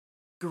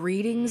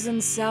Greetings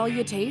and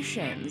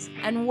salutations,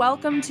 and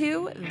welcome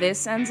to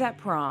This Ends at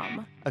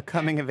Prom. A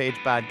coming-of-age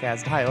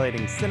podcast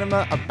highlighting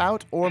cinema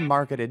about or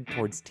marketed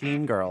towards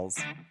teen girls.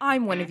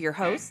 I'm one of your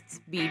hosts,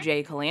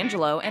 BJ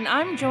Colangelo, and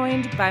I'm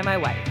joined by my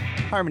wife.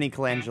 Harmony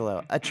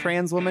Colangelo, a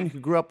trans woman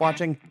who grew up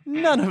watching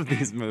none of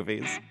these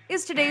movies.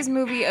 Is today's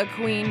movie a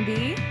queen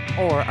bee?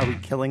 Or are we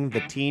killing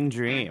the teen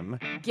dream?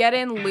 Get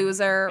in,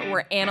 loser.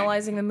 We're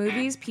analyzing the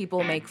movies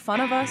people make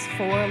fun of us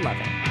for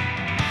loving.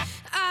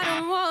 I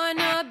don't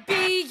wanna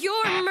be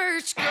your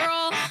merch girl.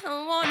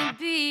 I wanna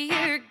be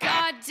your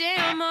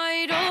goddamn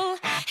idol.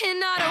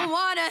 And I don't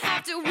wanna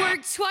have to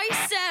work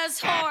twice as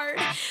hard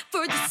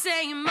for the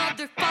same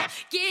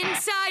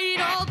motherfucking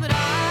title. But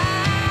I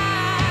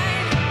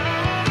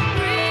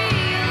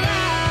realize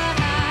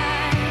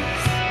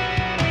that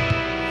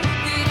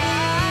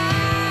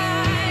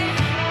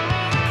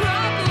I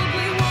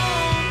probably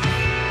won't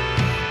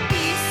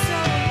be so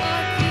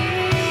lucky.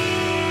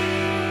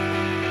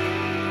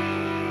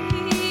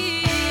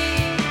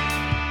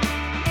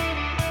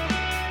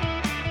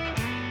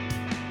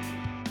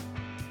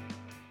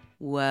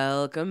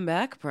 Welcome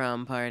back,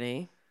 prom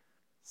party.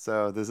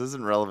 So this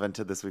isn't relevant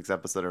to this week's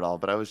episode at all,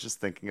 but I was just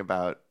thinking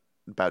about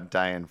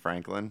Diane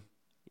Franklin.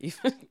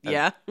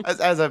 Yeah.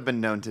 As I've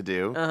been known to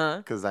do,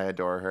 because I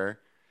adore her.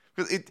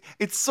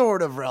 It's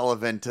sort of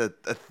relevant to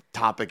a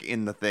topic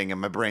in the thing,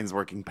 and my brain's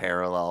working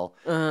parallel.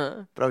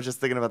 But I was just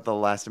thinking about The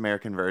Last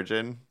American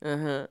Virgin.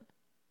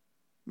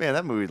 Man,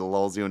 that movie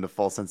lulls you into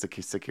false sense of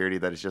security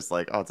that it's just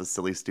like, oh, it's a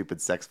silly, stupid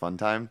sex fun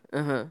time.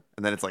 And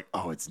then it's like,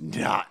 oh, it's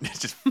not. It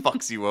just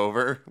fucks you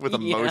over with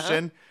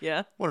emotion.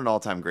 Yeah. What an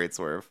all-time great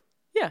swerve.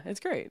 Yeah, it's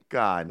great.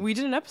 God. We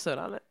did an episode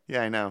on it.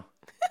 Yeah, I know.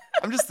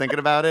 I'm just thinking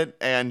about it,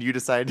 and you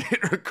decided to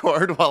hit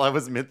record while I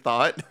was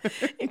mid-thought.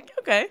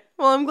 Okay.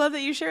 Well, I'm glad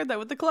that you shared that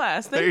with the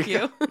class. Thank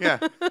you. Go. Yeah.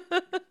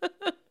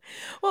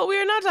 Well, we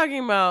are not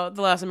talking about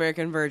The Last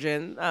American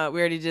Virgin. We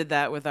already did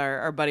that with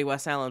our buddy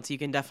Wes Allen, so you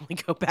can definitely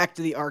go back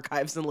to the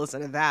archives and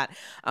listen to that.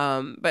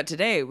 But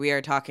today we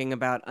are talking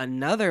about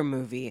another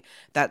movie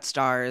that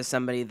stars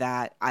somebody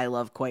that I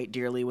love quite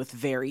dearly with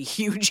very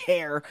huge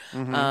hair.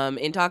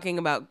 In talking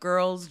about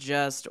Girls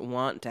Just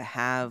Want to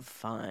Have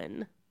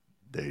Fun.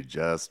 They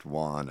just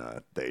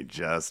wanna.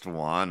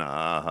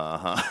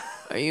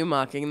 Are you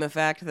mocking the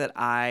fact that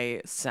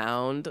I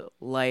sound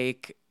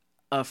like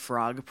a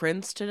frog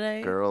prince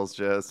today? Girls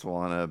just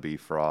wanna be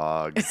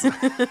frogs.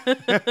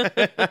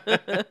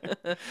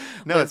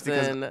 No,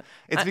 Listen,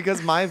 it's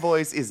because my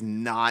voice is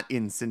not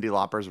in Cyndi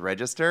Lauper's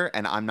register,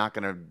 and I'm not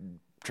gonna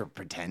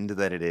pretend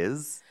that it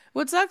is.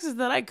 What sucks is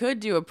that I could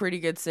do a pretty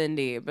good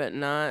Cindy, but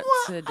not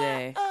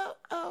today.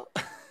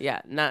 Yeah,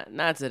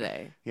 not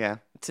today. Yeah.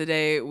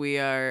 Today we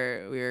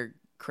are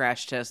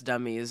crash test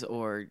dummies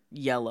or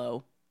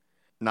yellow.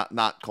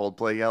 Not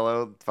Coldplay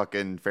yellow,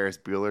 fucking Ferris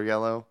Bueller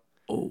yellow.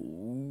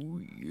 Oh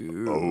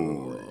yeah.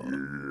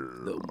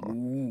 The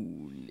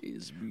moon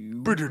is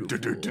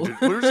beautiful.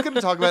 We're just going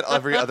to talk about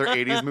every other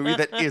 80s movie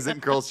that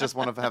isn't Girls Just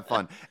Want to Have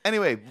Fun.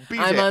 Anyway, BJ,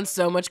 I'm on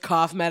so much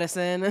cough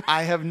medicine.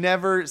 I have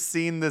never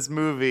seen this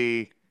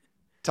movie.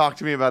 Talk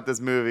to me about this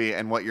movie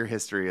and what your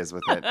history is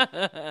with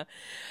it.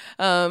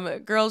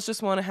 Girls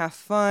Just Want to Have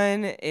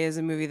Fun is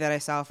a movie that I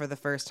saw for the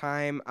first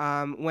time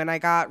when I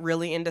got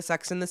really into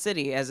Sex and the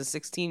City as a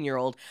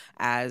 16-year-old,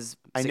 as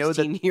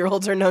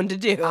 16-year-olds are known to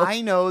do.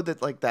 I know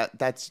that like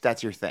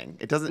that's your thing.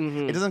 It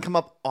doesn't come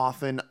up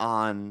often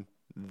on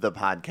the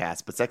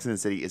podcast, but Sex and the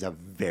City is a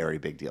very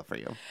big deal for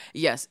you.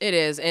 Yes, it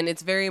is. And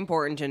it's very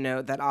important to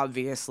note that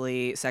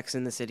obviously Sex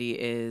and the City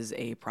is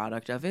a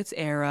product of its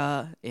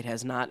era. It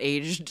has not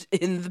aged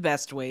in the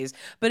best ways,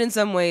 but in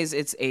some ways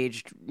it's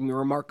aged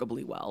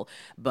remarkably well.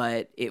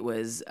 But it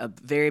was a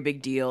very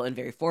big deal and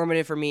very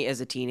formative for me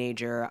as a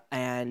teenager.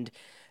 And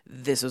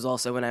this was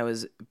also when I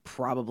was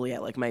probably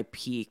at like my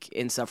peak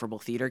insufferable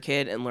theater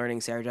kid, and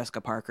learning Sarah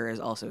Jessica Parker is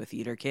also a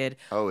theater kid.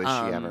 Oh, is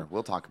she ever?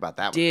 We'll talk about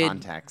that with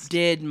context.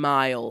 Did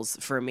miles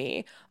for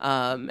me.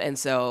 And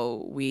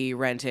so we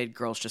rented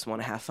Girls Just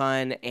Want to Have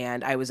Fun,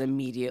 and I was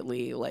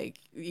immediately like,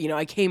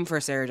 I came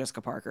for Sarah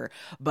Jessica Parker,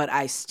 but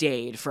I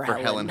stayed for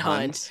Helen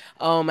Hunt.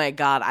 Oh my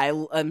God,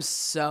 I'm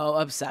so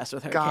obsessed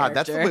with her character.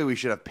 That's the way we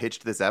should have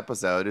pitched this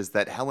episode, is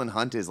that Helen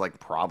Hunt is like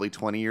probably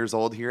 20 years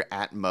old here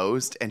at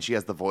most, and she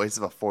has the voice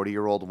of a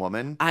 40-year-old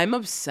woman. I'm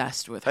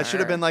obsessed with her. That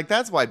should have been like,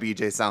 that's why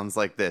BJ sounds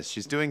like this.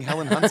 She's doing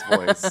Helen Hunt's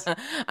voice.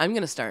 I'm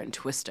going to star in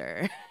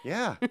Twister.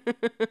 Yeah.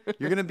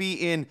 You're going to be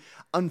in,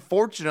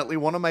 unfortunately,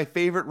 one of my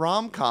favorite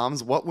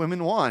rom-coms, What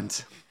Women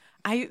Want.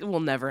 I will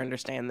never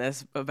understand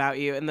this about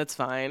you, and that's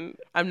fine.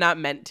 I'm not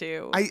meant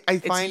to. I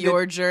find it's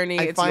your journey.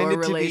 It's your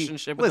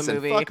relationship with the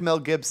movie. Listen, fuck Mel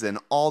Gibson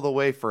all the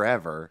way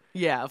forever.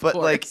 Yeah, of course.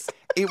 But like,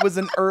 it was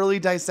an early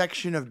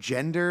dissection of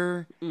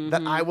gender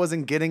that I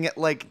wasn't getting at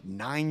like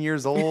 9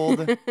 years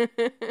old.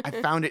 I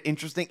found it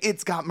interesting.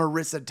 It's got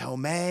Marissa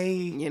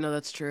Tomei.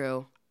 That's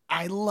true.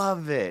 I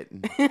love it.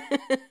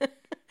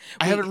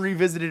 I haven't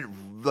revisited it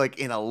like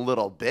in a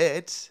little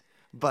bit.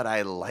 but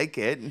I like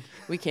it.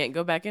 We can't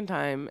go back in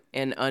time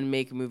and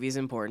unmake movies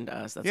important to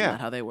us. That's Yeah.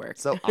 not how they work.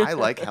 So I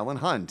like Helen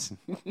Hunt.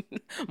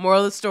 Moral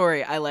of the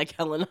story, I like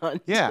Helen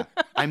Hunt. Yeah.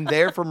 I'm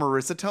there for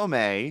Marissa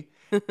Tomei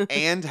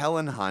and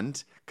Helen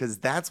Hunt because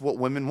that's what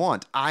women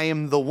want. I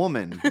am the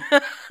woman.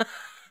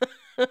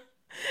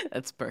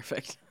 That's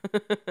perfect.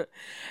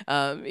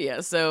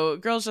 So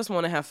Girls Just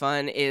Want to Have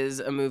Fun is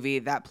a movie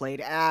that played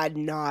ad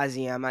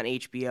nauseum on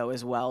HBO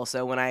as well.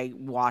 So when I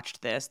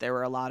watched this, there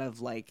were a lot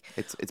of like...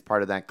 It's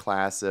part of that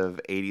class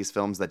of 80s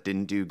films that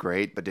didn't do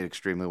great but did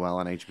extremely well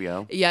on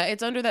HBO. Yeah,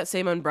 it's under that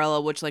same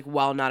umbrella, which like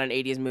while not an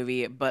 80s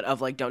movie, but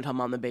of like Don't Tell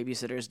Mom the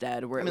Babysitter's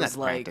Dead, where it was that's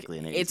like, practically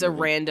an 80s it's a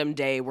movie. random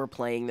day we're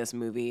playing this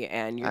movie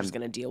and you're just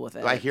going to deal with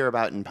it. I hear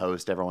about in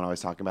post, everyone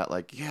always talking about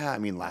like, yeah, I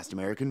mean, Last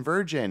American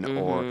Virgin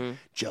or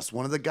Just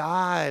One of the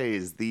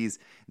Guys.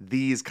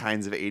 These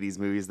kinds of 80s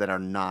movies that are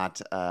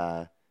not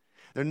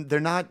they're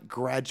not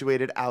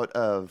graduated out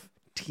of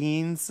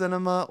teen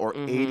cinema or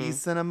 80s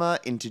cinema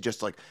into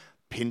just like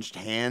pinched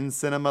hand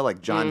cinema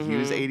like John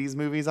Hughes 80s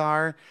movies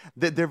are.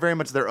 They're very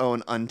much their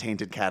own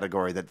untainted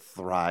category that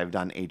thrived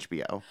on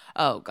HBO.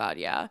 Oh, God,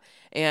 yeah.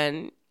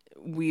 And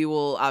we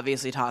will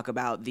obviously talk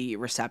about the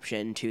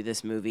reception to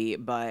this movie,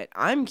 but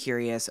I'm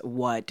curious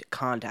what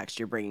context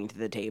you're bringing to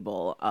the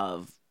table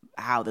of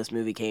how this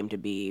movie came to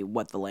be,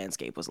 what the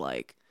landscape was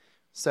like.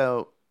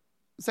 So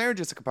Sarah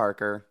Jessica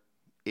Parker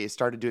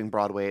started doing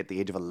Broadway at the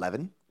age of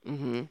 11.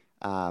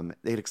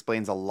 It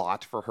explains a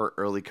lot for her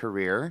early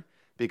career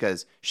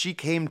because she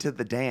came to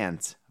the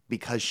dance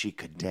because she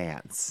could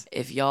dance.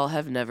 If y'all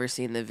have never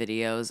seen the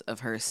videos of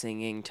her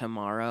singing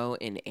Tomorrow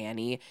in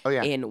Annie,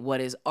 in what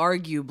is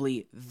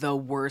arguably the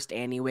worst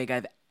Annie wig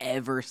I've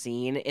ever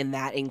seen, and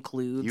that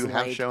includes You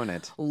have shown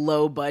it.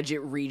 low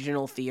budget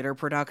regional theater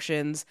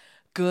productions.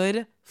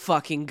 Good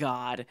fucking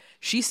God.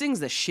 She sings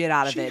the shit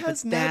out of She it.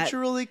 has but that,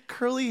 naturally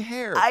curly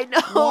hair. I know.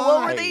 What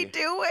were Why? they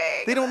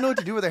doing? They don't know what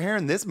to do with their hair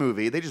in this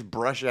movie. They just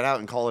brush it out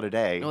and call it a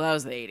day. Well, that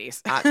was the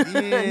 80s.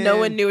 Yeah. No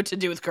one knew what to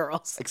do with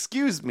curls.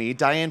 Excuse me,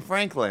 Diane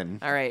Franklin.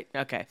 All right.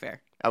 Okay,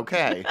 fair.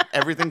 Okay.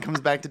 Everything comes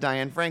back to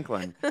Diane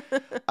Franklin.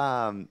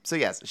 So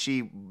yes,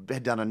 she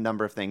had done a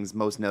number of things.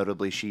 Most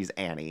notably, she's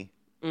Annie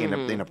in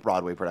a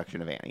Broadway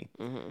production of Annie.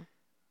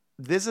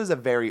 This is a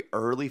very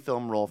early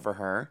film role for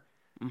her.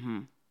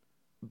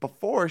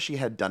 Before she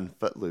had done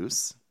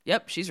Footloose.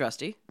 Yep, she's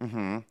Rusty.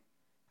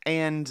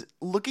 And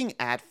looking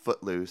at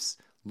Footloose,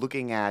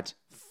 looking at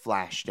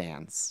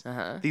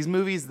Flashdance, these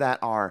movies that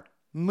are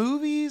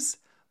movies,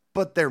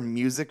 but they're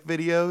music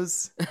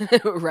videos.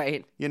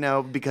 Right. You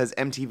know, because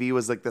MTV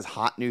was like this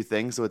hot new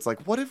thing. So it's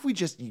like, what if we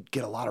just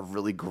get a lot of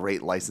really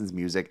great licensed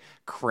music,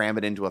 cram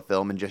it into a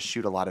film, and just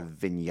shoot a lot of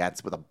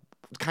vignettes with a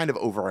kind of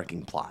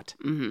overarching plot?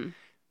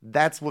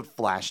 That's what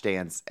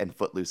Flashdance and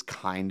Footloose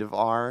kind of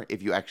are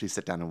if you actually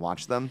sit down and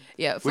watch them.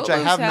 Yeah, which I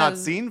Footloose have not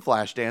has- seen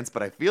Flashdance,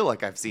 but I feel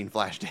like I've seen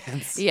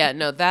Flashdance. Yeah,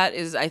 no, that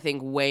is, I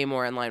think, way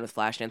more in line with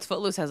Flashdance.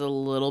 Footloose has a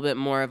little bit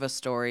more of a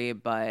story,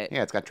 but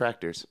Yeah, it's got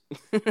tractors.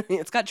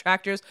 it's got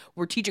tractors.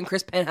 We're teaching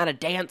Chris Penn how to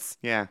dance.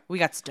 Yeah. We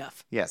got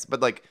stuff. Yes, but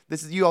like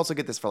this is you also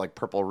get this for like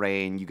Purple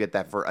Rain. You get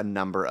that for a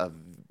number of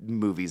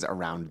movies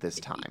around this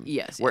time.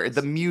 Yes, Where yes.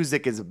 the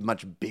music is a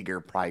much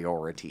bigger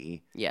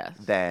priority Yeah.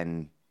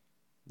 than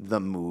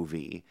the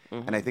movie.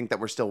 And I think that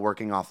we're still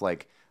working off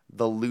like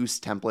the loose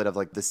template of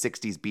like the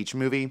 60s beach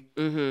movie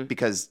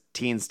because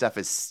teen stuff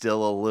is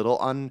still a little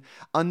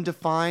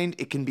undefined.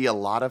 It can be a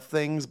lot of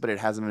things, but it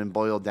hasn't been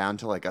boiled down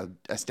to like a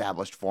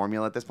established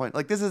formula at this point.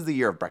 Like this is the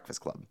year of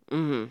Breakfast Club.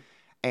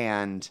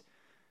 And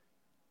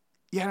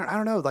yeah, I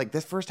don't know. Like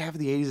this first half of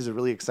the 80s is a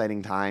really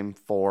exciting time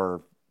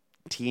for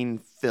teen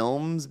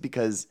films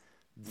because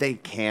they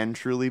can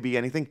truly be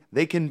anything.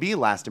 They can be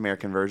Last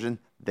American Virgin.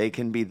 They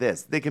can be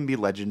this. They can be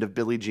Legend of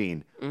Billie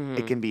Jean.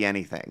 It can be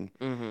anything.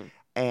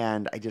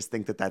 And I just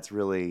think that that's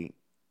really,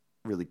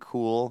 really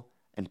cool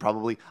and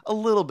probably a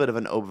little bit of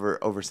an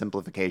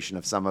oversimplification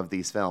of some of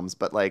these films.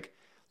 But like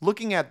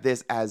looking at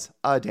this as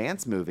a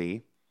dance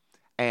movie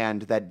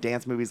and that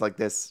dance movies like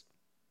this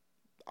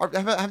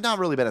have not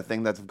really been a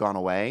thing that's gone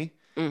away.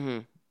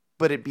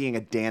 But it being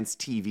a dance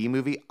TV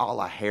movie a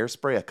la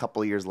Hairspray a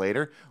couple of years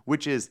later,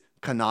 which is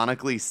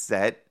canonically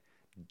set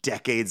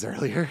decades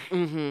earlier.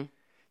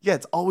 Yeah,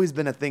 it's always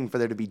been a thing for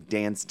there to be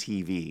dance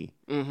TV.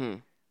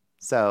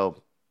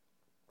 So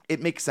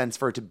it makes sense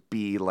for it to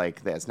be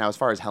like this. Now, as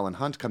far as Helen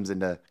Hunt comes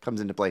into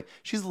play,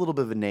 she's a little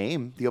bit of a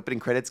name. The opening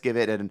credits give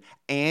it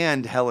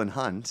and Helen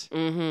Hunt.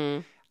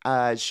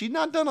 She's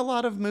not done a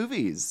lot of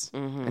movies,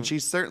 and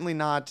she's certainly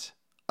not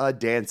a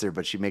dancer,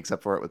 but she makes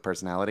up for it with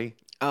personality.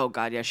 Oh,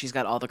 God, yeah. She's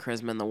got all the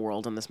charisma in the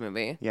world in this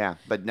movie. Yeah,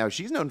 but no,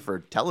 she's known for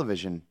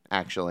television,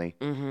 actually.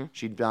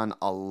 She'd done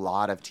a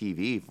lot of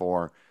TV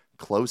for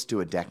close to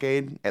a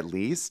decade, at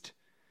least.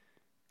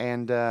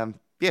 And,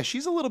 yeah,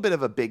 she's a little bit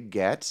of a big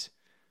get,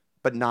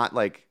 but not,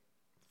 like,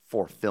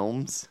 for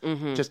films,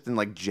 just in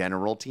like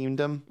general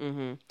teendom.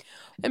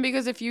 And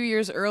because a few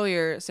years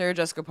earlier, Sarah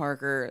Jessica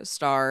Parker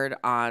starred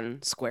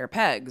on Square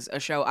Pegs, a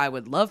show I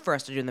would love for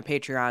us to do in the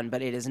Patreon,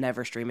 but it is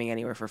never streaming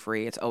anywhere for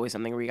free. It's always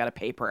something where you got to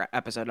pay per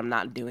episode. I'm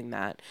not doing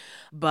that.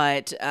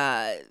 But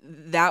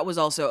that was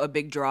also a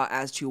big draw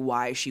as to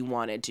why she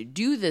wanted to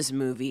do this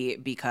movie,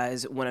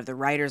 because one of the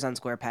writers on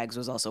Square Pegs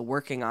was also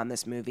working on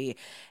this movie.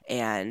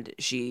 And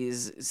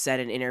she's said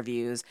in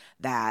interviews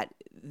that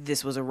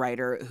this was a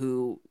writer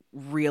who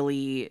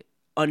really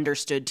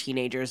understood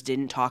teenagers,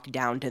 didn't talk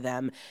down to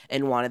them,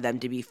 and wanted them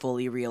to be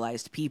fully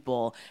realized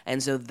people.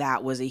 And so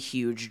that was a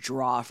huge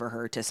draw for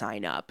her to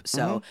sign up.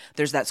 So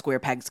there's that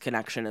Square Pegs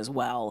connection as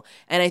well.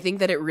 And I think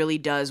that it really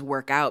does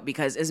work out,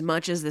 because as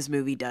much as this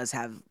movie does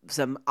have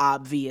some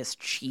obvious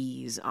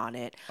cheese on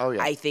it,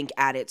 I think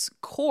at its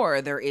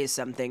core, there is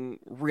something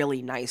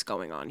really nice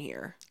going on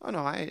here. Oh, no,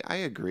 I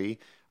agree.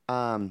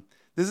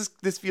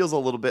 This feels a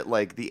little bit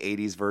like the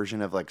 80s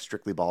version of like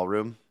Strictly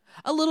Ballroom.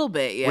 A little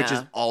bit, yeah. Which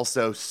is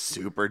also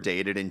super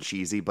dated and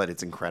cheesy, but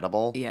it's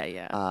incredible.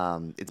 Yeah.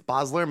 It's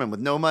Baz Luhrmann with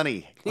no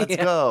money. Let's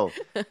go.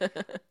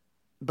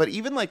 But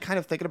even like kind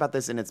of thinking about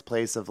this in its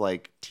place of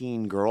like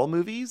teen girl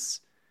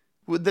movies,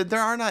 there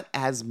are not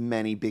as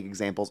many big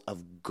examples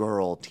of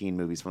girl teen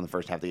movies from the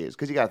first half of the 80s.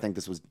 Because you got to think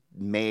this was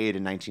made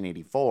in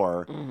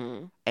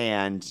 1984.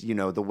 And, you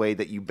know, the way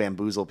that you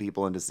bamboozle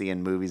people into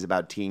seeing movies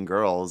about teen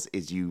girls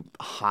is you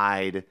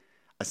hide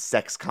a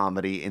sex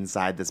comedy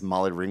inside this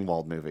Molly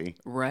Ringwald movie.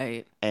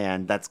 Right.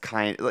 And that's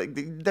kind of like,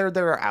 there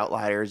are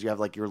outliers. You have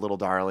like your Little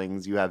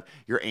Darlings, you have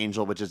your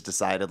Angel, which is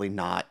decidedly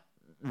not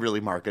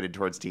really marketed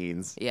towards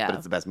teens. Yeah. But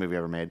it's the best movie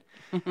ever made.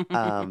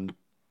 I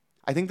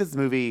think this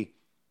movie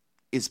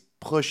is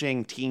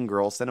pushing teen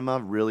girl cinema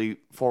really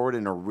forward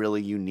in a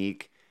really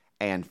unique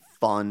and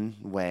fun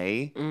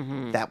way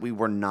that we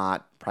were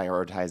not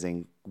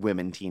prioritizing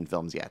women teen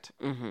films yet.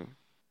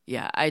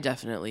 Yeah, I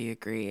definitely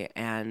agree.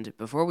 And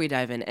before we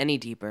dive in any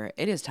deeper,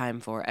 it is time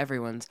for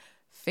everyone's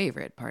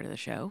favorite part of the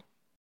show.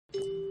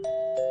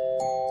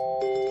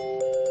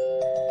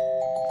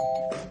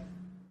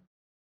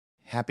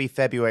 Happy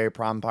February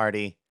prom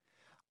party.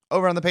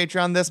 Over on the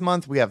Patreon this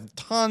month, we have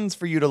tons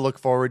for you to look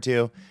forward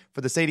to.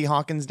 For the Sadie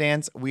Hawkins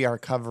dance, we are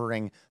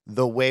covering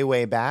The Way,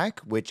 Way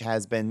Back, which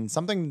has been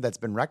something that's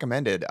been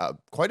recommended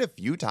quite a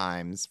few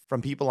times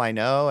from people I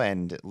know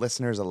and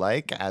listeners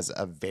alike as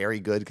a very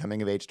good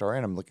coming-of-age story,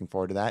 and I'm looking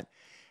forward to that.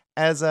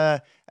 As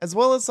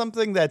well as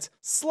something that's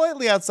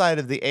slightly outside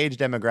of the age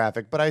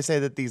demographic, but I say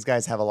that these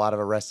guys have a lot of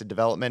Arrested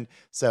Development,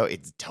 so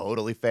it's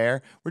totally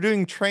fair. We're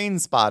doing Train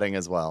Spotting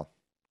as well.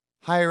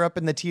 Higher up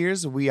in the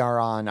tiers, we are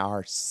on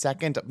our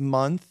second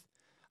month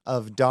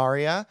of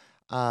Daria.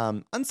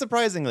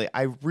 Unsurprisingly,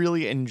 I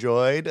really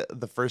enjoyed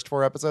the first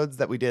 4 episodes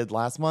that we did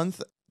last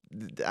month,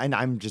 and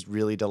I'm just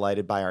really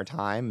delighted by our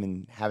time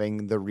and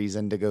having the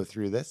reason to go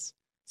through this.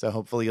 So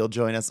hopefully you'll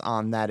join us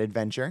on that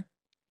adventure.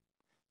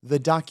 The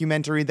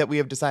documentary that we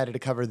have decided to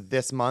cover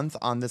this month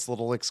on this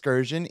little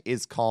excursion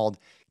is called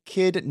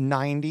Kid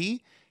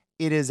 90.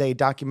 It is a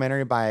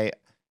documentary by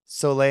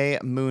Soleil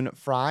Moon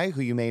Frye,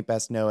 who you may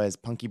best know as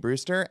Punky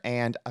Brewster,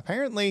 and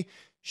apparently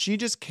she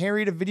just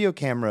carried a video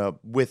camera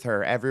with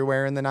her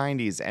everywhere in the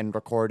 90s and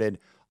recorded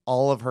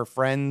all of her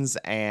friends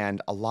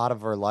and a lot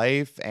of her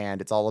life,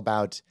 and it's all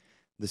about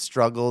the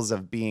struggles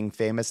of being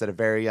famous at a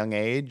very young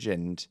age,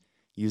 and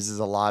uses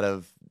a lot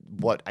of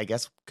what I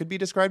guess could be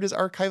described as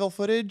archival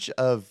footage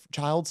of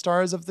child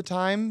stars of the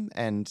time,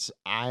 and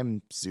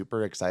I'm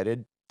super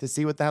excited to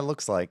see what that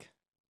looks like.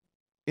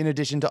 In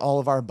addition to all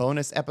of our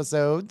bonus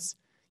episodes,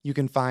 you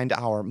can find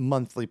our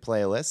monthly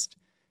playlist,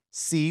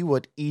 see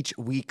what each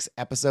week's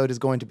episode is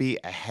going to be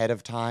ahead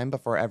of time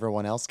before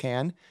everyone else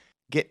can,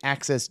 get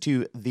access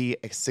to the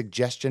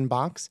suggestion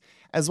box,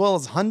 as well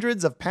as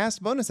hundreds of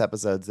past bonus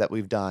episodes that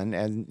we've done,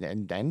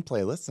 and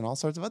playlists and all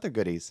sorts of other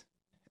goodies.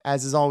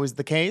 As is always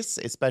the case,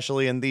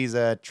 especially in these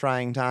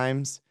trying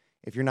times,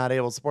 if you're not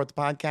able to support the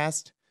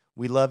podcast,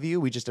 we love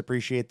you. We just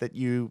appreciate that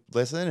you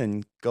listen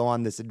and go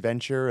on this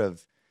adventure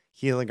of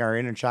healing our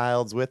inner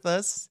childs with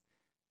us.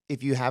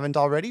 If you haven't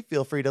already,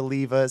 feel free to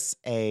leave us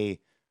a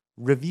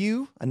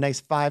review, a nice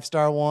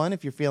 5-star one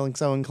if you're feeling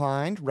so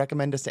inclined.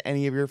 Recommend us to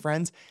any of your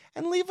friends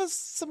and leave us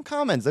some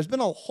comments. There's been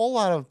a whole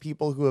lot of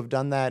people who have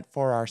done that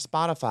for our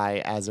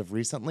Spotify as of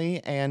recently.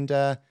 And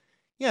yeah,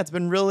 it's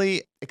been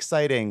really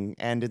exciting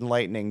and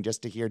enlightening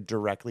just to hear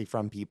directly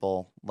from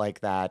people like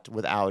that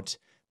without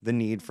the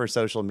need for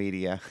social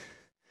media.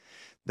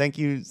 Thank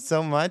you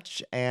so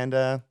much. And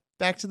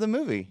back to the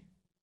movie.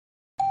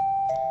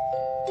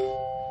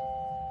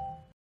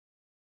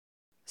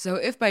 So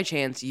if by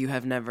chance you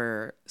have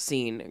never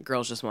seen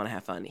Girls Just Want to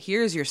Have Fun,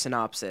 here's your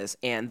synopsis,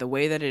 and the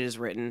way that it is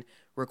written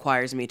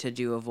requires me to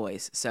do a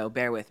voice, so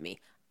bear with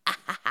me.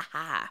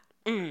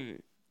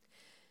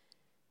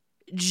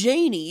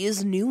 Janie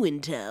is new in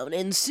town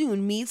and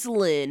soon meets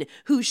Lynn,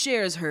 who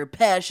shares her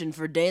passion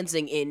for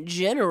dancing in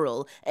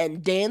general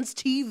and dance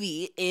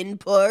TV in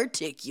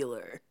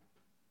particular.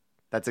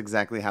 That's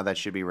exactly how that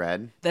should be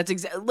read.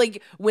 That's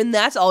like when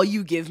that's all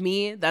you give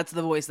me, that's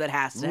the voice that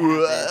has to happen.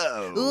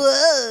 Whoa.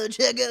 Whoa,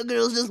 check out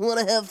Girls Just Want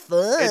to Have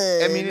Fun.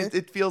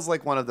 It feels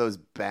like one of those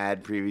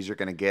bad previews you're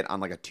going to get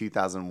on like a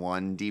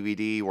 2001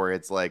 DVD where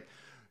it's like,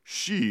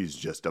 she's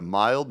just a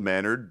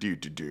mild-mannered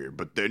dear,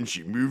 but then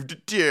she moved to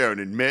town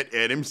and met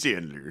Adam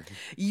Sandler.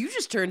 You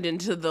just turned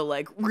into the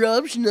like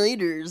Rob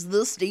Schneider's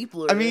The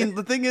Stapler. I mean,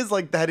 the thing is,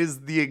 like, that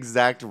is the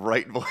exact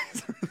right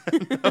voice.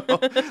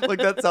 Like,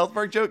 that South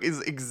Park joke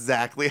is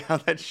exactly how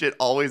that shit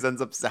always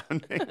ends up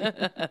sounding.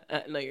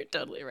 No, you're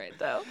totally right,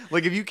 though.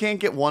 Like, if you can't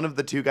get one of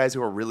the two guys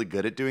who are really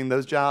good at doing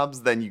those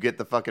jobs, then you get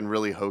the fucking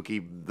really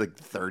hokey, like,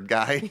 third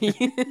guy.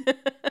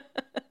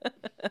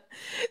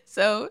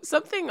 So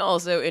something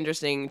also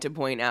interesting to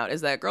point out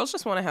is that Girls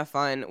Just Want to Have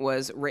Fun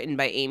was written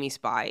by Amy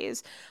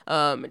Spies.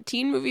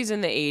 Teen movies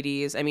in the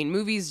 80s, I mean,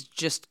 movies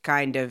just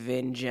kind of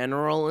in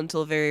general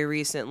until very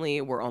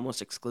recently were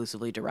almost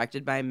exclusively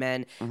directed by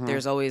men.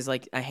 There's always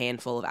like a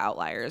handful of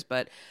outliers,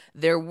 but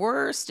there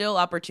were still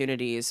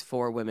opportunities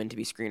for women to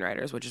be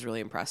screenwriters, which is really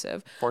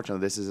impressive.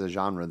 Fortunately, this is a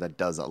genre that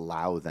does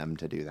allow them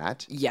to do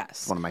that. Yes.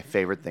 It's one of my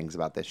favorite things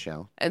about this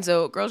show. And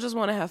so Girls Just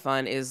Want to Have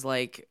Fun is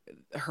like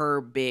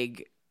her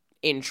big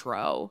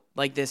intro.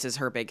 Like, this is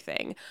her big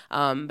thing.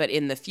 But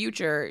in the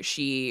future,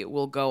 she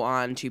will go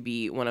on to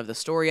be one of the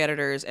story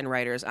editors and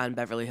writers on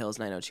Beverly Hills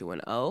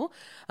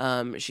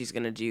 90210. She's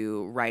going to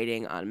do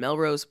writing on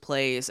Melrose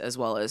Place, as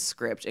well as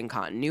script and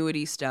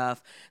continuity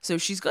stuff. So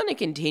she's going to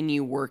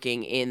continue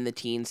working in the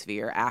teen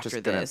sphere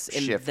after this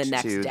in the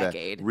next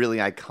decade. The really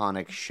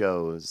iconic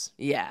shows.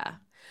 Yeah.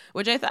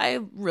 Which I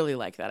really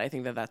like that. I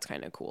think that that's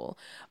kind of cool.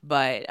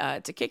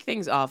 But to kick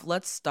things off,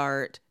 let's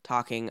start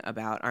talking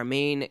about our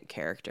main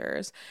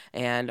characters.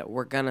 And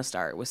we're going to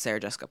start with Sarah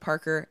Jessica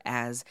Parker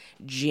as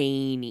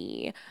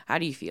Janie. How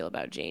do you feel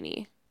about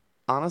Janie?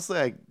 Honestly,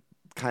 I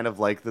kind of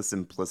like the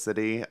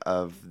simplicity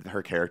of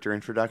her character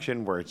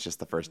introduction where it's just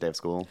the first day of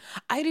school.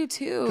 I do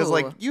too. Because,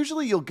 like,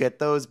 usually you'll get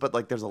those, but,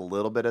 like, there's a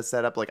little bit of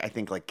setup. Like, I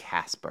think, like,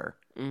 Casper.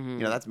 You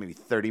know, that's maybe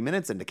 30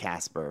 minutes into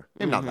Casper.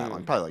 Maybe not that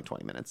long. Probably, like,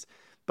 20 minutes.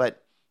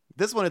 But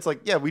this one, it's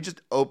like, yeah, we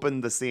just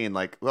opened the scene.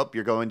 Like, well,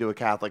 you're going to a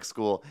Catholic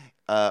school.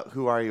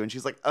 Who are you? And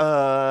she's like,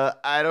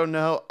 I don't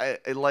know. I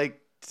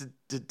like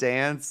to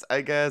dance,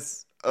 I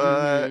guess.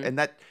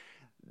 And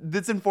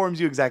this informs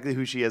you exactly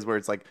who she is, where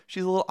it's like,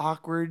 she's a little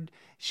awkward.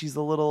 She's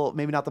a little,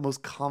 maybe not the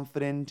most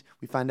confident.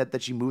 We find out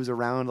that she moves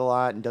around a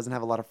lot and doesn't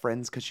have a lot of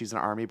friends because she's an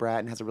army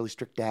brat and has a really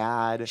strict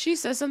dad. She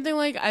says something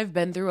like, I've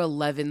been through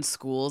 11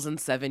 schools in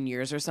 7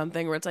 years or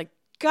something, where it's like,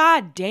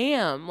 God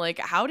damn, like,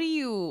 how do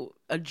you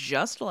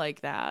adjust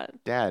like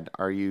that? Dad,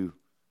 are you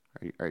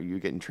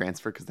getting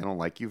transferred because they don't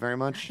like you very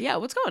much? Yeah,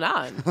 what's going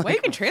on? Why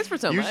you can transfer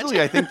so much? Usually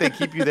I think they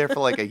keep you there for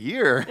like a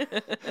year.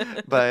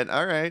 But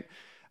all right.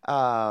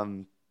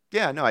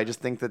 Yeah, no, I just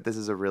think that this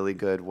is a really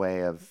good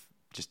way of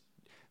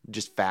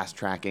just fast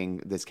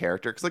tracking this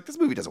character, because like this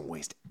movie doesn't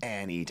waste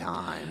any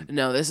time.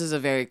 No, this is a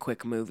very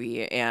quick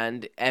movie,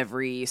 and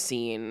every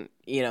scene,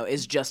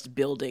 is just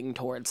building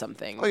towards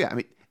something. Oh yeah, I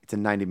mean, it's a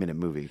 90-minute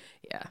movie.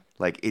 Yeah.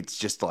 Like, it's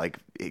just like,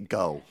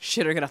 go.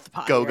 Shit or get off the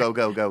pot. Go.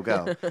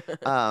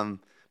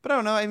 But I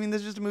don't know. I mean,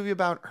 this is just a movie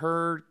about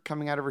her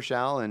coming out of her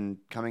shell and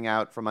coming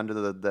out from under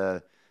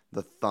the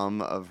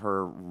thumb of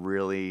her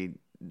really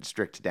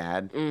strict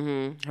dad.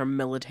 Mm-hmm. Her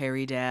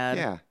military dad.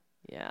 Yeah.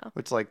 Yeah.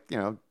 Which, like,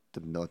 the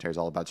military is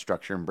all about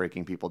structure and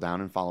breaking people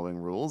down and following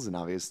rules. And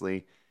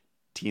obviously,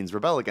 teens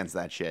rebel against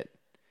that shit.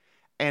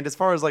 And as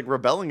far as, like,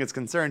 rebelling is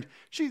concerned,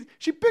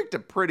 she picked a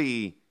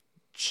pretty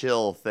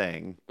chill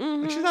thing.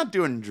 Mm-hmm. Like, she's not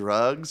doing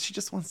drugs. She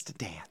just wants to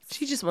dance.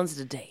 She just wants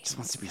to date. Just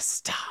wants to be a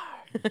star.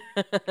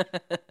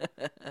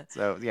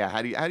 So yeah,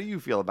 how do you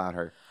feel about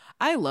her?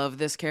 I love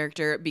this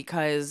character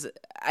because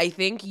I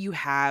think you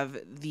have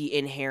the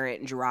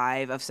inherent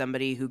drive of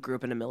somebody who grew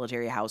up in a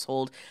military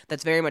household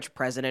that's very much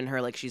present in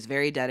her. Like, she's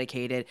very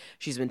dedicated.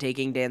 She's been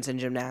taking dance and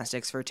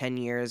gymnastics for 10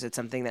 years. It's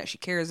something that she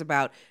cares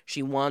about.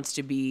 She wants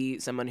to be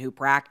someone who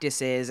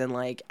practices and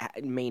like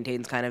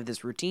maintains kind of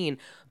this routine.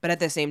 But at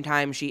the same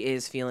time, she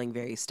is feeling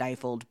very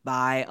stifled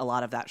by a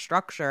lot of that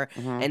structure.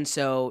 Mm-hmm. And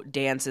so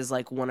dance is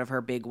like one of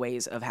her big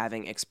ways of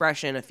having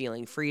expression, of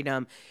feeling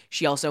freedom.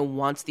 She also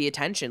wants the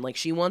attention. Like,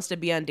 she wants to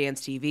be on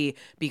dance TV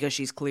because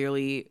she's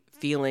clearly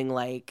feeling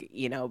like,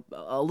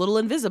 a little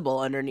invisible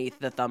underneath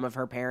the thumb of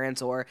her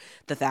parents, or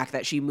the fact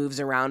that she moves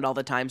around all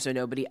the time so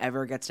nobody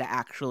ever gets to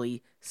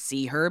actually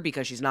see her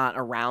because she's not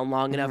around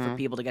long enough for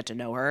people to get to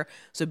know her.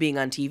 So being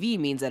on TV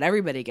means that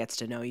everybody gets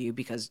to know you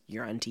because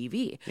you're on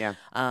TV. Yeah.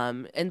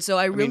 And so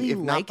I really if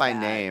like not by that.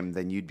 name,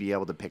 then you'd be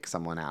able to pick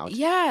someone out.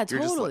 Yeah,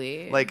 You're totally.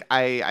 Just like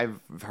I've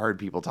heard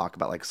people talk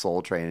about like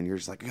Soul Train, and you're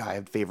just like, I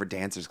have favorite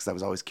dancers because I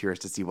was always curious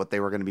to see what they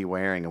were going to be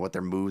wearing and what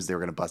their moves they were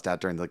going to bust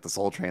out during like the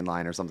Soul Train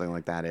line or something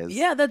like that is.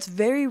 Yeah, that's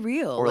very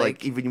real. Or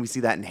like even we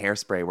see that in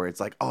Hairspray, where it's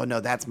like, oh no,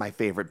 that's my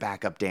favorite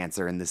backup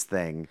dancer in this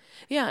thing.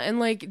 Yeah,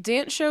 and like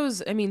dance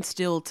shows, I mean,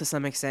 still still to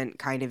some extent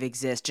kind of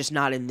exist, just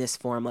not in this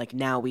form. Like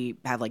now we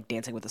have like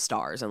Dancing with the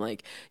Stars and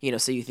like,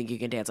 So You Think You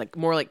Can Dance, like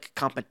more like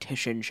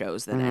competition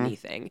shows than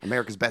anything.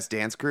 America's Best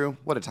Dance Crew.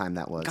 What a time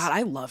that was. God,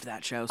 I loved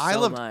that show so I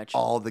loved much.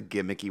 all the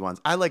gimmicky ones.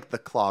 I like the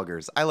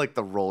cloggers. I like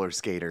the roller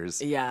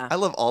skaters. Yeah. I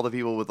love all the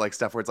people with like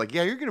stuff where it's like,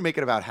 yeah, you're gonna make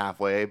it about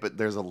halfway, but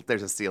there's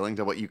a ceiling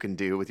to what you can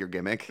do with your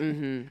gimmick.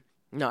 Mm-hmm.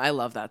 No, I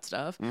love that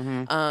stuff.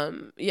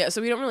 Mm-hmm. Yeah,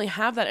 so we don't really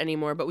have that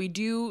anymore, but we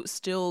do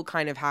still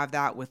kind of have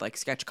that with like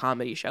sketch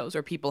comedy shows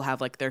where people have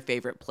like their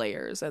favorite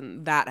players,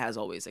 and that has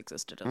always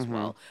existed as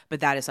well. But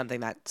that is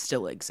something that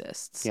still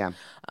exists. Yeah.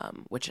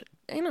 Which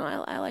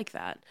I like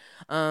that.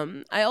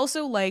 I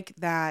also like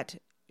that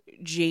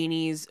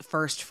Janie's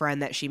first friend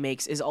that she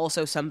makes is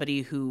also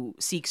somebody who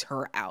seeks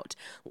her out.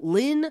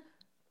 Lynn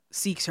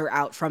seeks her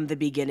out from the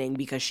beginning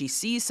because she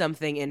sees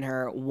something in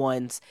her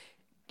once.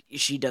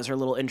 She does her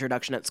little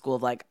introduction at school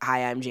of like,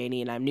 hi, I'm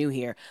Janie and I'm new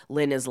here.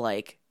 Lynn is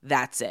like,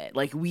 that's it.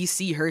 Like we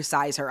see her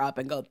size her up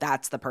and go,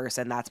 that's the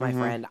person. That's my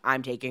friend.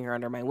 I'm taking her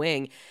under my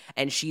wing.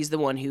 And she's the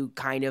one who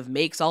kind of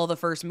makes all the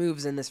first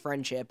moves in this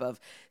friendship of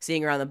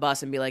seeing her on the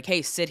bus and be like,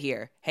 hey, sit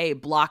here. Hey,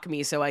 block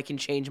me so I can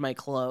change my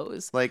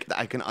clothes. Like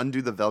I can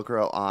undo the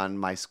Velcro on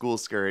my school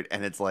skirt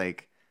and it's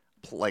like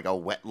a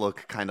wet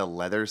look kind of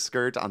leather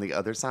skirt on the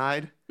other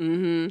side.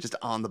 Just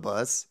on the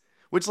bus.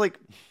 Which like...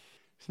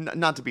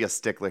 Not to be a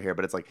stickler here,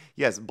 but it's like,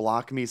 yes,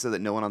 block me so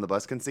that no one on the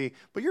bus can see,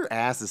 but your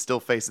ass is still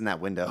facing that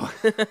window.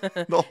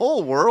 The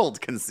whole world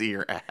can see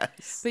your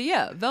ass. But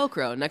yeah,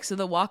 Velcro next to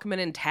the Walkman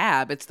and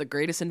Tab, it's the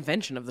greatest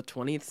invention of the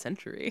 20th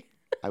century.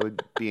 I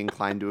would be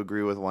inclined to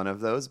agree with one of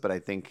those, but I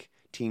think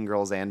teen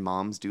girls and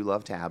moms do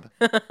love Tab.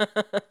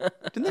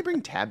 Didn't they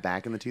bring Tab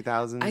back in the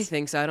 2000s? I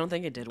think so. I don't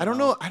think it did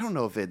well. I don't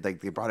know if it like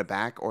they brought it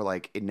back or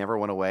like it never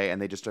went away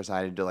and they just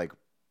decided to like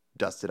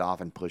dust it off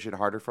and push it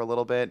harder for a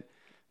little bit.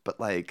 But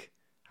like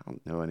I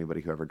don't know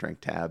anybody who ever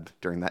drank Tab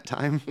during that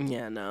time.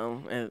 Yeah,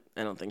 no,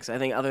 I don't think so. I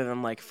think other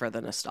than like for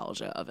the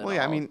nostalgia of it. Well,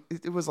 yeah, all. I mean,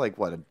 it was like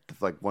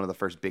like one of the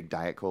first big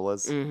diet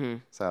colas.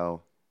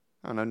 So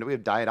I don't know. We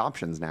have diet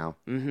options now.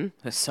 There's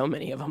so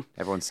many of them.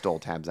 Everyone stole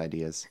Tab's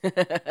ideas.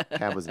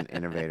 Tab was an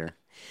innovator.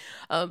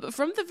 But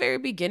from the very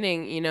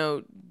beginning,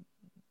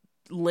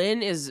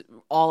 Lynn is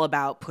all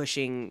about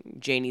pushing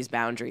Janie's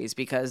boundaries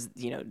because,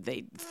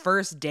 the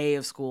first day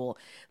of school,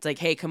 it's like,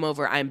 hey, come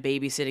over. I'm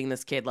babysitting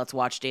this kid. Let's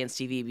watch dance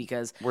TV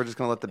because we're just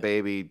going to let the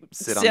baby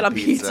sit on the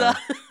pizza.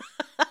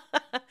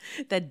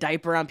 That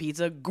diaper on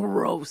pizza,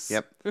 gross.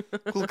 Yep.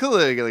 Well,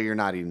 clearly you're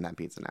not eating that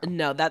pizza now.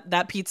 No,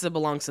 that pizza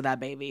belongs to that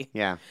baby.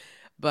 Yeah.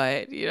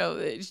 But,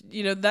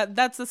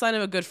 that's the sign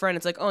of a good friend.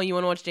 It's like, oh, you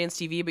want to watch dance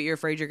TV, but you're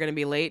afraid you're going to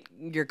be late?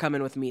 You're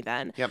coming with me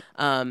then. Yep.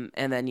 And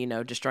then,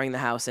 destroying the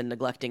house and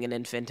neglecting an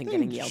infant and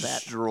getting yelled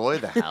at. Destroy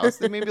the house?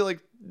 They maybe,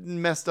 like,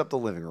 messed up the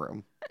living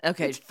room.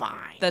 Okay. It's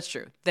fine. That's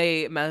true.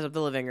 They messed up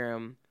the living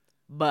room,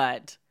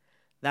 but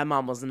that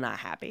mom was not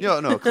happy.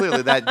 No,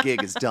 clearly that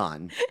gig is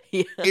done.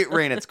 Yeah. It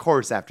ran its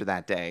course after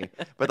that day.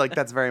 But, like,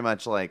 that's very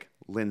much, like,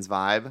 Lynn's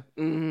vibe.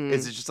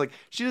 Is it just like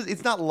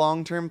it's not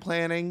long-term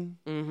planning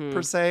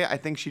per se. I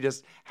think she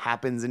just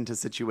happens into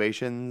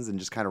situations and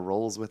just kind of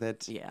rolls with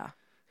it. Yeah.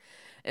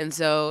 And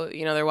so,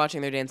 they're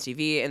watching their dance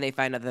TV and they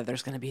find out that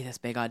there's going to be this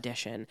big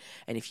audition.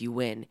 And if you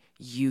win,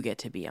 you get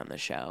to be on the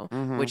show,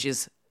 which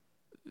is,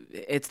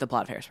 it's the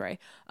plot of Hairspray.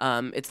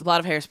 It's the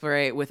plot of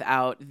Hairspray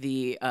without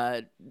the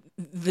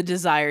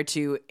desire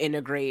to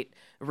integrate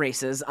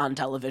races on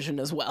television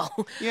as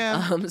well.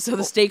 Yeah. So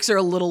the stakes are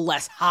a little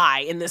less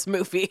high in this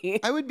movie.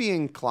 I would be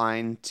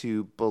inclined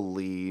to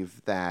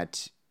believe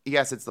that,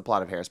 yes, it's the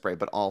plot of Hairspray,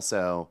 but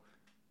also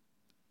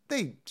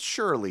they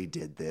surely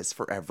did this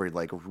for every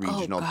like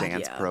regional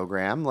dance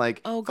program.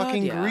 Like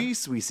fucking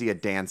Grease, we see a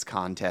dance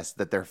contest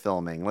that they're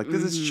filming. Like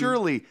this is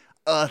surely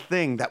a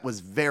thing that was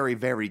very,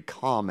 very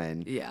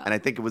common. Yeah. And I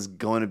think it was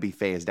going to be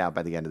phased out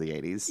by the end of the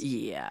 80s.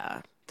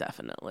 Yeah,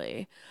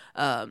 definitely.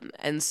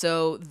 And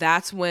so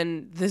that's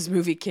when this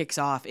movie kicks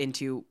off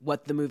into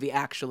what the movie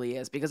actually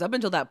is. Because up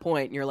until that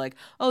point, you're like,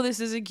 oh, this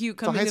is a cute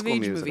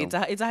coming-of-age movie.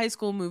 It's a high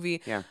school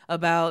movie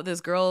about this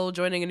girl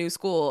joining a new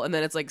school. And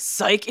then it's like,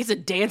 psych, it's a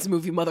dance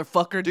movie,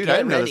 motherfucker. Dude, I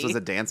didn't know this was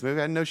a dance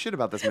movie. I didn't know shit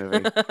about this movie.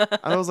 And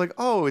I was like,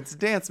 oh, it's a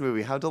dance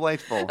movie. How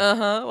delightful.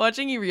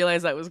 Watching you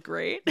realize that was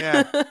great.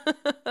 Yeah.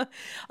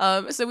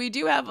 So we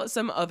do have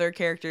some other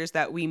characters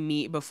that we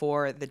meet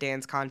before the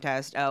dance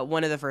contest.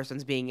 One of the first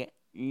ones being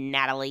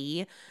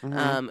Natalie,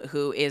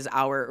 who is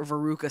our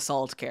Veruca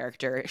Salt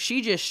character.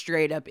 She just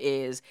straight up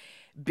is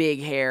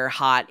big hair,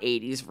 hot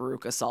 80s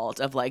Veruca Salt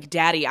of like,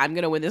 daddy, I'm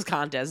going to win this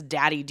contest.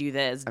 Daddy, do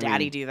this.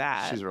 Daddy, do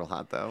that. She's real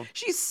hot though.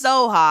 She's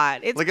so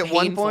hot. It's like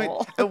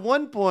painful. at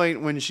one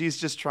point when she's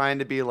just trying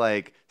to be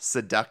like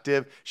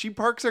seductive, she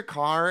parks her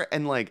car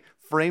and like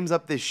frames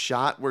up this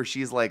shot where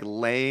she's like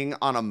laying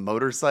on a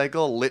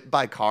motorcycle lit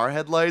by car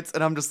headlights,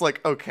 and I'm just like,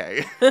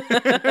 okay.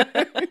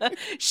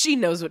 She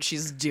knows what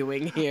she's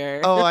doing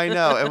here. Oh, I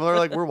know. And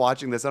we're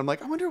watching this, and I'm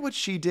like, I wonder what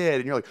she did.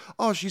 And you're like,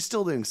 oh, she's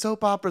still doing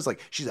soap operas.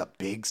 Like, she's a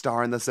big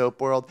star in the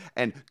soap world.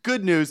 And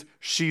good news,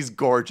 she's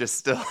gorgeous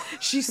still.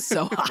 She's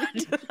so hot.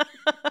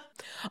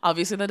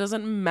 Obviously, that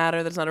doesn't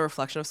matter. That's not a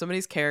reflection of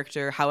somebody's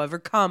character. However,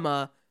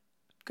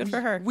 good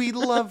for her. We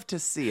love to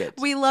see it.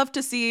 We love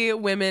to see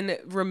women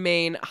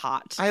remain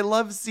hot. I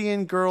love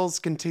seeing girls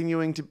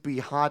continuing to be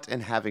hot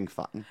and having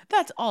fun.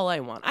 That's all I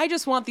want. I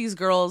just want these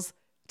girls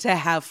to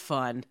have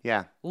fun.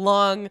 Yeah.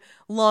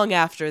 Long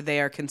after they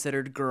are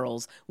considered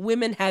girls.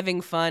 Women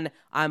having fun,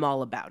 I'm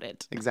all about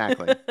it.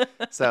 Exactly.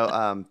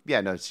 So,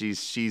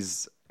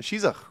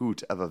 she's a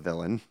hoot of a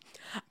villain.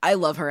 I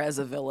love her as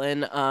a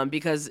villain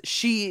because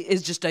she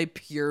is just a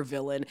pure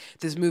villain.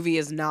 This movie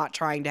is not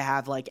trying to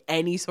have like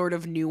any sort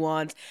of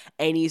nuance,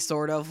 any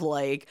sort of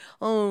like,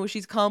 oh,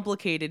 she's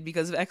complicated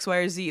because of X, Y,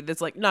 or Z.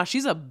 That's like, nah,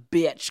 she's a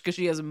bitch because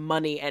she has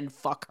money and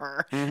fuck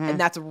her. And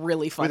that's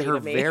really funny With her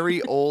to me.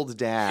 very old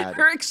dad.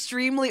 Her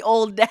extremely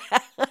old dad.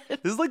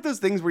 This is like those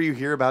things where you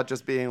hear about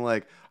just being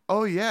like,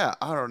 oh yeah,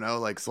 I don't know,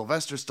 like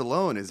Sylvester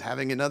Stallone is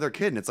having another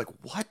kid. And it's like,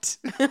 what?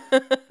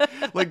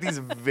 Like these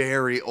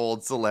very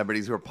old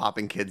celebrities who are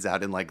popping kids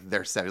out in like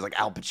their 70s, like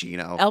Al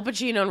Pacino. Al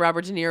Pacino and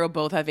Robert De Niro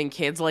both having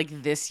kids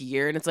like this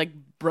year. And it's like,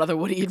 brother,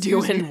 what are you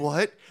Excuse doing? me,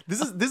 what?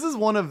 This is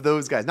one of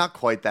those guys, not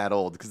quite that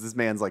old, because this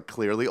man's like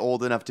clearly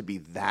old enough to be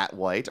that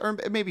white, or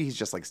maybe he's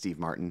just like Steve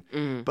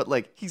Martin, but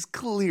like he's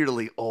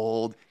clearly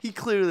old. He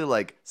clearly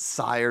like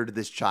sired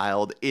this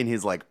child in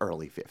his like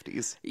early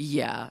 50s.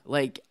 Yeah,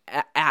 like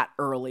at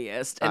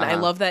earliest. And I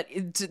love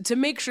that to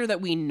make sure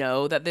that we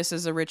know that this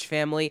is a rich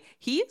family,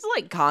 he's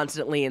like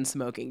constantly in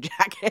smoking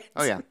jackets.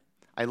 Oh yeah,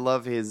 I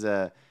love his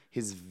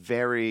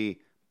very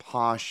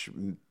posh.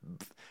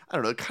 I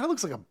don't know. It kind of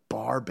looks like a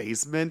bar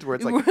basement where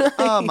it's like,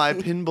 Right. my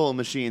pinball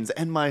machines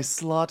and my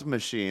slot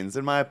machines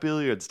and my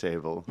billiards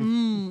table.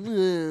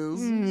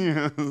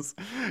 Yes.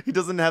 He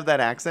doesn't have that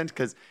accent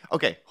because,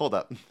 okay, hold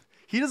up.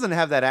 He doesn't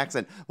have that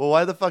accent. Well,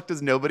 why the fuck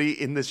does nobody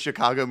in this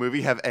Chicago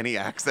movie have any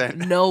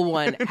accent? No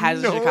one has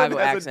a No one Chicago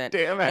has a accent.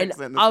 damn accent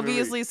in And this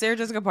obviously, movie. Sarah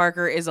Jessica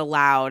Parker is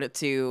allowed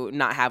to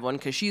not have one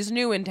because she's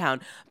new in town.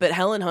 But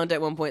Helen Hunt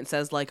at one point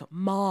says, like,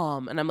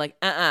 mom. And I'm like,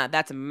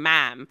 that's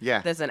ma'am.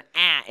 Yeah. There's an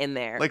in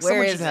there. Like Where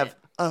someone is should have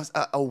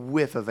a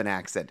whiff of an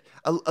accent,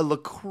 a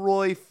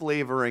LaCroix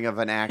flavoring of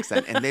an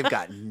accent, and they've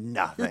got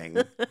nothing.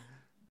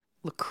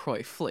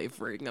 LaCroix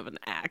flavoring of an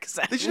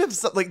accent. They should have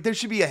there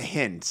should be a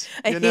hint,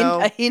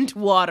 a hint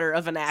water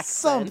of an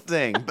accent.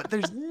 something, but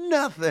there's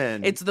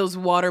nothing. It's those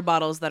water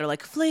bottles that are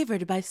like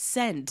flavored by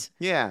scent.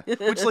 Yeah,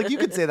 which like you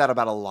could say that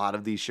about a lot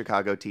of these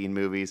Chicago teen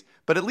movies,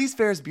 but at least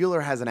Ferris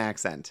Bueller has an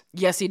accent.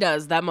 Yes, he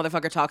does. That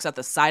motherfucker talks out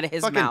the side of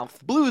his Fucking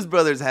mouth. Blues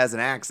Brothers has an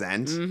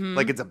accent.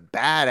 Like it's a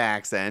bad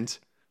accent,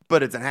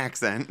 but it's an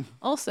accent.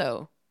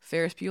 Also,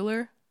 Ferris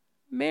Bueller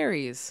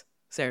marries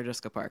Sarah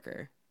Jessica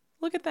Parker.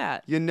 Look at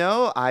that. You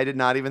know, I did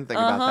not even think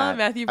about that.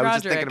 Matthew I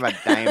was just thinking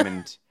Broderick. about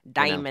Diamond.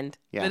 Diamond.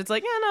 Yeah. But it's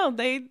like, yeah, no,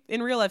 they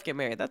in real life get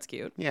married. That's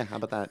cute. Yeah, how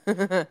about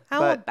that?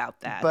 How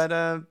about that?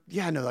 But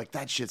yeah, no, like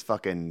that shit's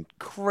fucking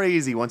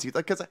crazy once you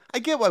like, because I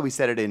get why we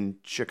said it in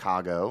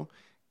Chicago.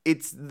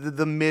 It's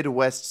the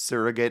Midwest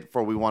surrogate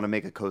for we want to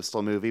make a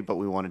coastal movie, but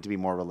we want it to be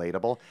more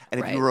relatable. And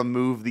if you Right.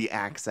 remove the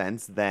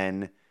accents,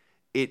 then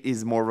it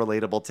is more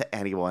relatable to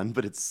anyone,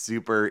 but it's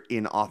super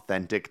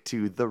inauthentic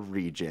to the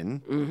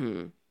region.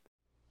 Mm-hmm.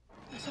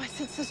 So I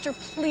said, sister,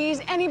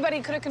 please,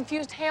 anybody could have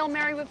confused Hail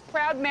Mary with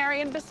Proud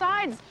Mary. And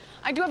besides,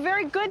 I do a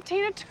very good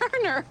Tina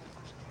Turner.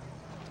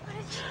 What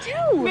did you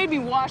do? Made me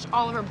wash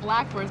all of her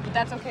blackbirds, but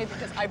that's okay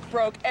because I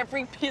broke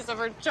every piece of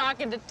her chalk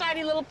into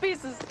tiny little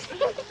pieces.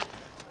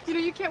 You know,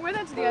 you can't wear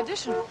that to the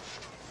audition.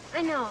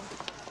 I know.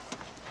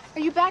 Are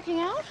you backing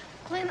out?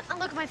 Lynn,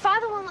 look, my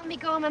father won't let me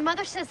go, and my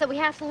mother says that we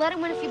have to let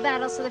him win a few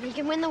battles so that he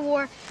can win the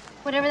war,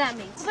 whatever that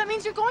means. So that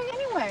means you're going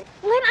anyway.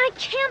 Lynn, I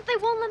can't. They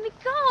won't let me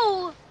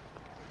go.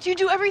 Do you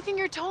do everything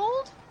you're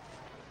told?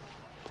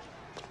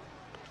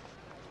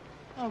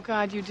 Oh,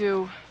 God, you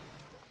do.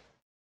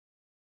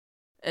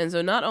 And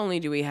so not only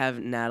do we have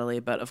Natalie,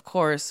 but of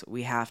course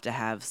we have to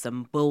have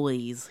some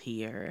boys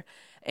here.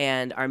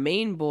 And our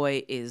main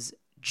boy is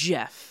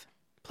Jeff,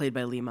 played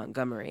by Lee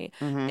Montgomery.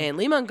 And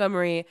Lee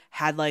Montgomery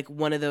had like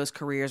one of those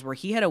careers where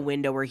he had a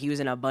window where he was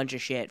in a bunch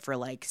of shit for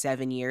like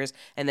 7 years.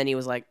 And then he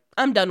was like,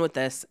 I'm done with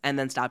this. And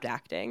then stopped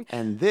acting.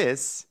 And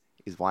this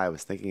is why I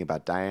was thinking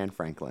about Diane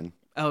Franklin.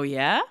 Oh,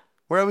 yeah?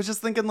 Where I was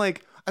just thinking,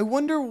 like, I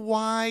wonder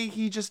why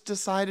he just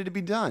decided to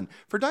be done.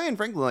 For Diane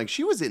Franklin, like,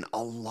 she was in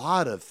a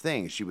lot of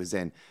things. She was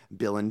in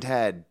Bill and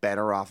Ted,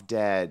 Better Off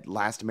Dead,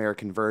 Last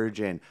American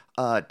Virgin,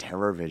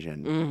 Terror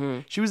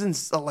Vision. She was in,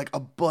 like, a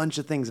bunch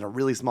of things in a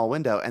really small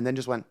window and then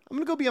just went, I'm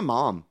going to go be a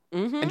mom.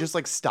 And just,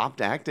 like, stopped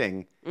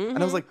acting. And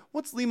I was like,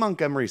 what's Lee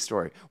Montgomery's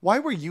story? Why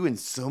were you in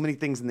so many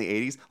things in the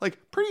 80s?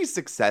 Like, pretty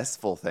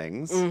successful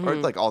things. Or,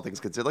 like, all things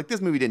considered. Like, this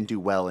movie didn't do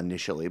well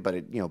initially, but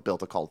it,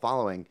 built a cult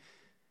following.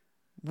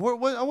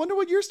 What, I wonder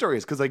what your story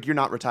is, because like you're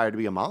not retired to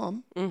be a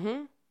mom.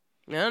 I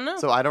don't know.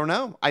 So I don't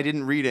know. I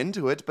didn't read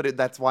into it, but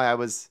that's why I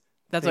was.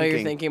 That's why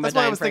you're thinking about That's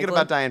why I Diane was thinking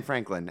Franklin? about Diane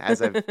Franklin, as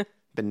I've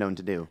been known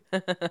to do.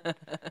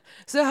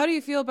 So how do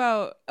you feel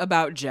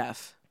about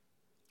Jeff?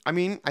 I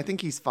mean, I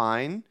think he's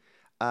fine.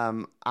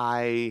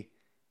 I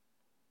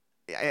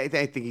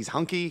think he's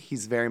hunky.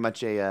 He's very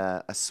much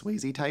a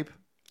Swayze type.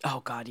 Oh,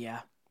 God,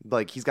 yeah.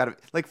 Like he's got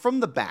like from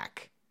the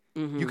back,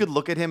 you could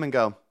look at him and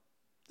go,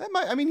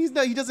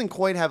 he doesn't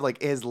quite have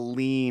like as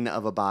lean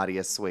of a body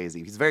as Swayze.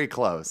 He's very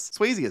close.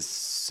 Swayze is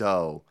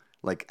so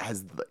like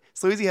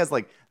Swayze has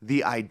like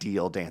the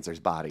ideal dancer's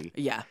body.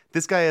 Yeah.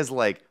 This guy is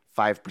like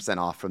 5%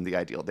 off from the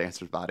ideal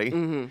dancer's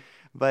body.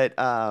 But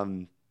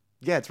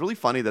yeah, it's really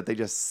funny that they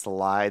just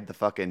slide the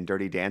fucking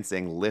Dirty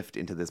Dancing lift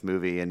into this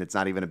movie, and it's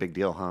not even a big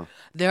deal, huh?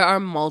 There are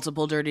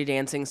multiple Dirty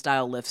Dancing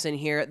style lifts in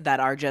here that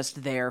are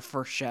just there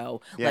for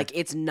show. Yeah. Like,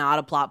 it's not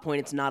a plot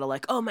point. It's not a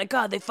like, oh my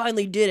God, they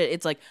finally did it.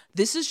 It's like,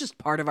 this is just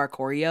part of our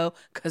choreo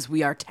because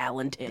we are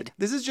talented.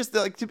 This is just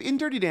like in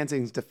Dirty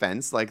Dancing's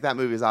defense, like that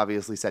movie is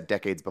obviously set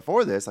decades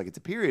before this, like it's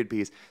a period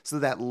piece, so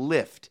that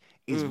lift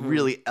is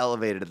really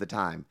elevated at the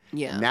time.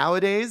 Yeah.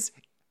 Nowadays,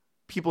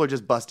 people are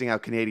just busting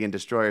out Canadian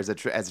destroyers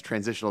as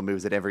transitional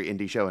moves at every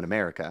indie show in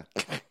America.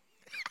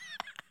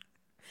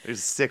 There's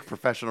a sick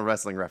professional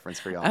wrestling reference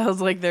for y'all. I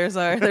was like, there's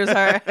our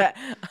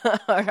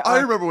I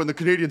remember when the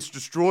Canadian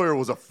destroyer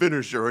was a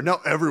finisher, and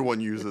now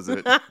everyone uses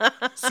it.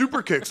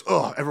 Super kicks.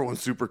 Oh, everyone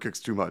super kicks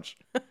too much.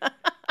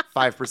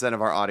 5%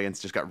 of our audience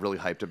just got really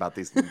hyped about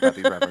these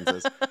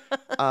references.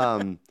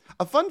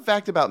 A fun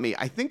fact about me,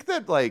 I think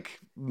that like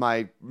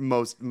my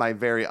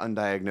very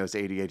undiagnosed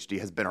ADHD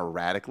has been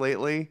erratic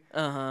lately.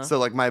 So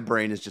like my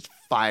brain is just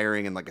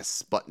firing in like a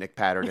Sputnik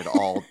pattern at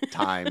all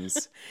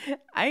times.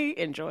 I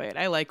enjoy it.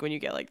 I like when you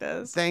get like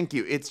this. Thank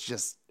you. It's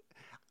just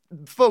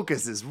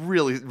focus has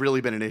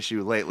really been an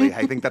issue lately.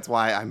 I think that's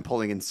why I'm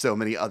pulling in so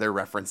many other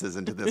references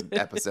into this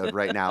episode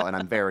right now, and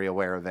I'm very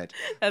aware of it.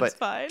 That's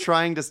fine.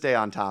 Trying to stay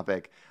on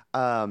topic.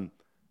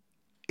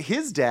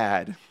 His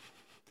dad,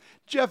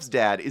 Jeff's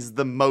dad, is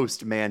the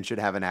most man should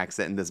have an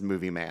accent in this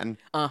movie, man.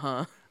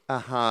 And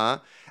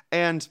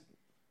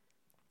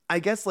I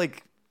guess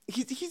like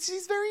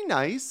he's very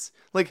nice.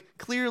 Like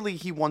clearly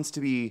he wants to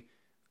be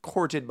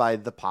courted by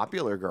the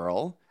popular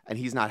girl, and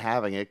he's not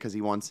having it because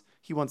he wants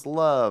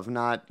love,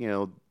 not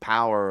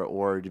power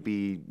or to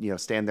be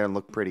stand there and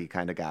look pretty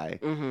kind of guy.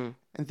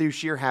 And through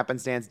sheer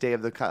happenstance, day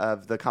of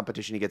the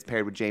competition, he gets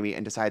paired with Jamie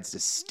and decides to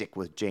stick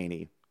with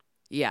Janie.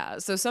 Yeah,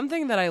 so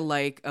something that I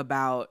like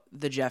about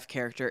the Jeff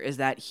character is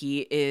that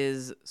he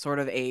is sort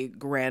of a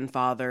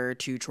grandfather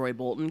to Troy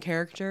Bolton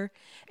character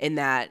in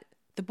that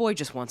the boy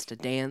just wants to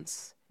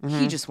dance.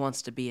 He just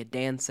wants to be a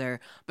dancer,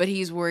 but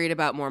he's worried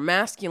about more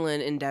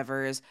masculine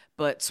endeavors,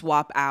 but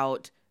swap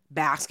out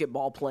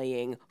basketball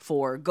playing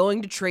for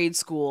going to trade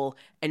school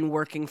and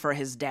working for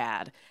his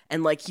dad.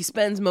 And like he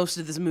spends most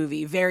of this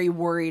movie very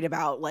worried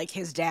about like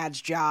his dad's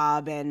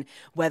job and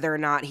whether or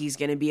not he's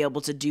going to be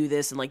able to do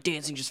this, and like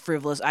dancing just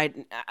frivolous.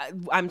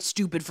 I'm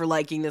stupid for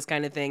liking this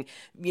kind of thing,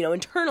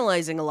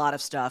 internalizing a lot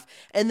of stuff.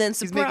 And then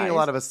he's making a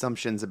lot of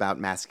assumptions about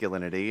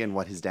masculinity and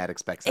what his dad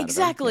expects out of him.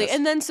 Exactly. Yes.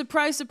 And then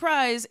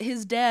surprise,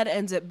 his dad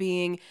ends up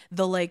being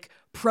the like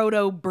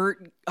proto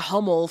Burt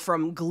Hummel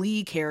from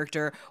Glee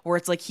character, where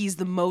it's like he's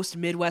the most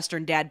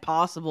Midwestern dad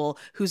possible,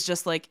 who's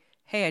just like,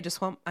 hey, I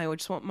just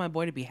want my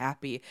boy to be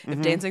happy.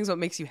 If dancing's what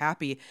makes you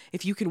happy,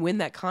 if you can win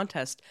that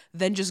contest,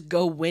 then just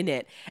go win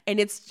it.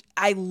 And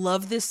I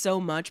love this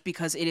so much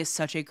because it is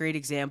such a great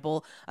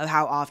example of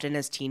how often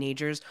as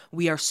teenagers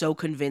we are so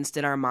convinced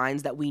in our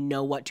minds that we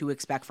know what to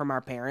expect from our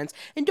parents.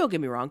 And don't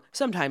get me wrong,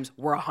 sometimes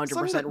we're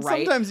 100%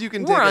 right. Sometimes you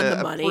can take a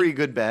pretty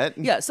good bet.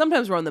 Yeah,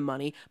 sometimes we're on the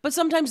money, but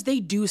sometimes they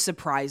do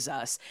surprise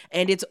us.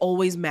 And it's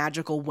always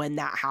magical when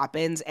that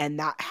happens, and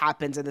that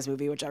happens in this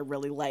movie, which I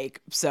really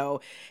like. So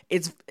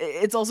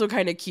it's also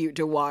kind of cute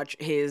to watch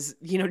his,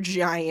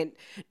 giant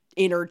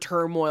inner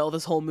turmoil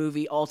this whole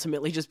movie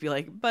ultimately just be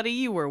like, buddy,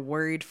 you were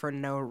worried for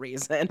no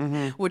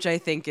reason, which I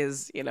think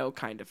is,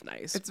 kind of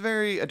nice. It's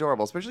very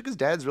adorable, especially because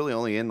Dad's really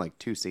only in like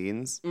 2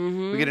 scenes.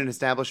 We get an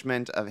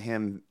establishment of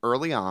him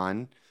early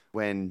on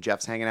when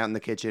Jeff's hanging out in the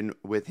kitchen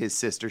with his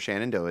sister,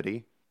 Shannon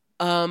Doherty.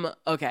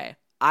 Okay.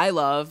 I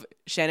love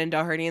Shannon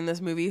Doherty in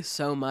this movie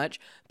so much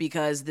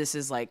because this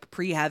is like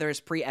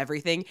pre-Heathers,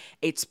 pre-everything.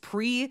 It's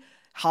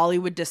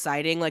Hollywood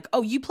deciding like,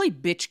 oh, you play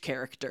bitch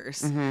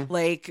characters.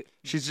 Like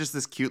she's just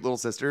this cute little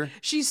sister.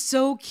 She's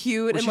so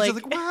cute. And she's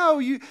like, wow,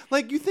 you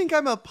think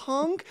I'm a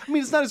punk? I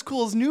mean, it's not as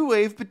cool as New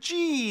Wave, but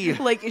gee.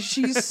 Like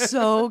she's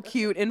so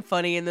cute and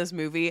funny in this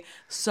movie.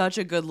 Such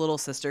a good little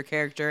sister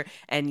character.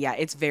 And yeah,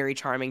 it's very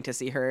charming to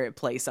see her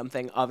play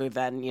something other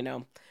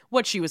than,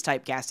 what she was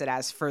typecasted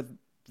as for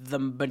the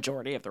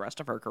majority of the rest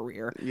of her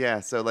career. Yeah,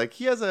 so like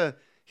he has a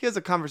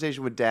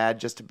conversation with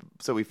Dad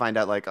so we find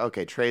out like,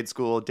 okay, trade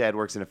school, Dad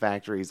works in a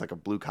factory, he's like a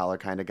blue collar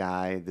kind of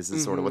guy. This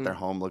is sort of what their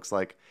home looks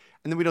like.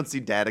 And then we don't see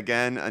Dad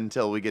again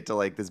until we get to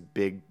like this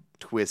big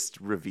twist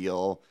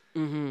reveal.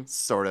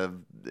 Sort of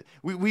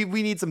we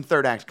need some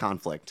third act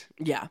conflict.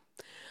 Yeah.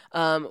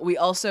 We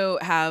also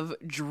have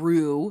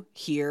Drew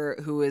here,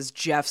 who is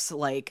Jeff's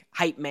like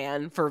hype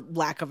man, for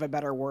lack of a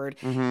better word.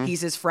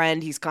 He's his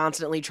friend. He's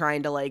constantly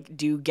trying to like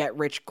do get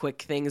rich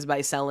quick things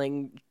by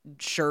selling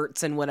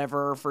shirts and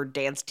whatever for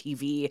dance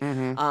TV.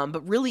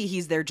 But really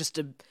he's there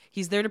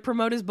to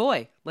promote his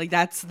boy. Like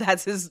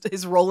that's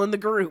his role in the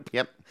group.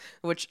 Yep.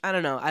 Which I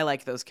don't know. I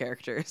like those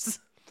characters.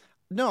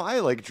 No, I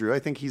like Drew. I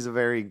think he's a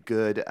very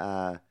good.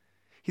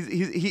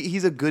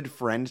 He's a good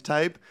friend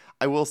type.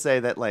 I will say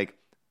that like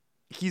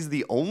he's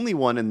the only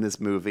one in this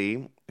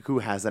movie who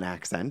has an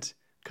accent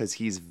because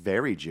he's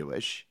very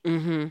Jewish,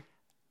 and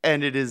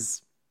it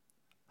is.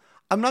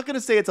 I'm not going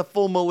to say it's a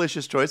full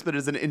malicious choice, but it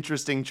is an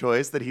interesting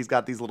choice that he's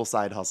got these little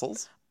side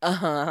hustles.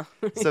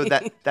 So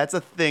that's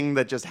a thing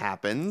that just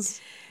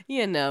happens.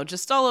 You know,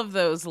 just all of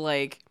those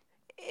like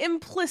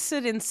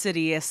implicit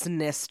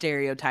insidiousness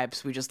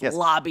stereotypes we just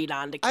lobbied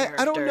onto characters.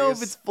 I don't know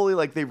if it's fully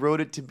like they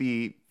wrote it to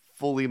be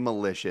fully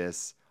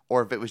malicious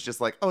or if it was just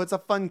like, oh, it's a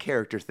fun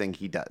character thing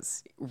he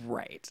does.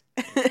 Right.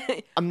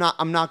 I'm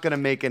not going to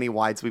make any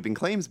wide sweeping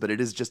claims, but it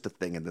is just a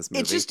thing in this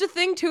movie. It's just a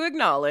thing to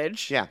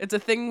acknowledge. Yeah. It's a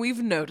thing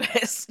we've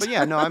noticed. But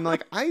yeah, no, I'm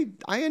like, I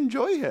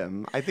enjoy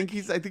him. I think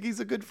he's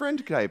a good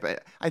friend type.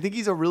 I think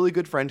he's a really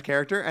good friend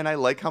character, and I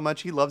like how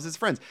much he loves his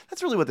friends.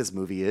 That's really what this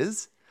movie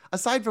is.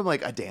 Aside from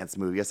like a dance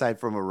movie, aside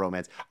from a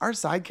romance, our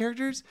side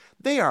characters,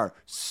 they are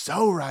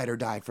so ride or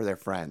die for their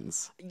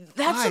friends.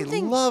 I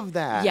love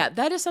that. Yeah,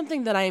 that is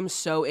something that I am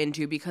so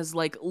into because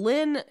like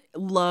Lynn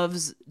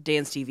loves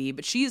dance TV,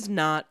 but she's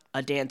not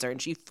a dancer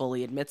and she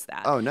fully admits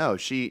that. Oh no,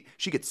 she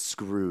gets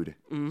screwed.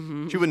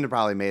 Mm-hmm. She wouldn't have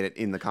probably made it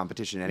in the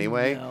competition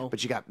anyway, but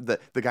she got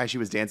the guy she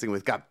was dancing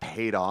with got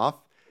paid off.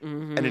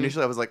 Mm-hmm. And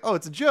initially I was like, oh,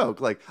 it's a joke.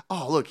 Like,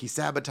 oh, look, he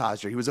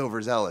sabotaged her. He was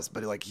overzealous,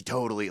 but like he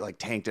totally like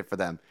tanked it for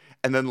them.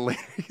 And then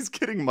later he's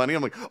getting money.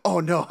 I'm like, oh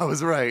no, I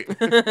was right.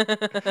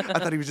 I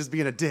thought he was just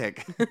being a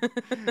dick.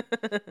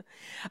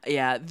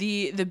 Yeah,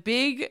 the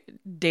big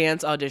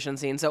dance audition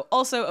scene. So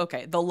also,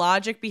 okay, the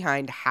logic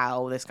behind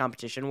how this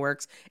competition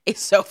works is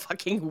so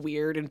fucking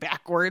weird and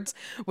backwards,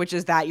 which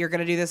is that you're going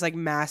to do this like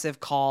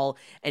massive call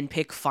and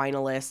pick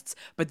finalists.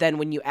 But then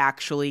when you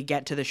actually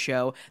get to the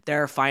show,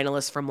 there are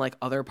finalists from like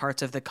other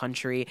parts of the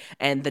country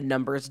and the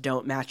numbers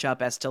don't match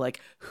up as to like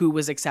who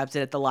was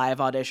accepted at the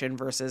live audition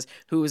versus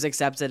who was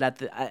accepted at the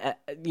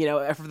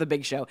for the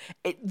big show.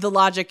 The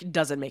logic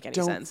doesn't make any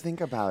sense. Don't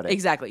think about it.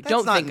 Exactly. That's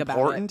Don't not think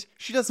important. about it.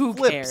 She does Who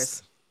flips.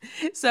 cares?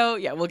 So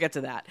yeah, we'll get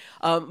to that.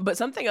 But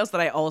something else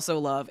that I also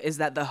love is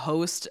that the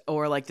host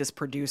or like this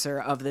producer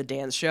of the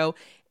dance show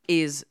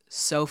is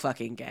so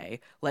fucking gay,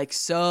 like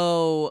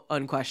so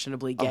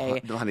unquestionably gay.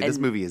 Oh, honey, this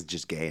movie is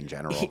just gay in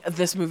general.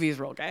 This movie is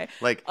real gay.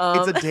 Like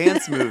it's a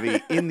dance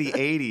movie in the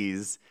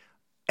 80s.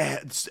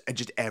 And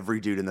just every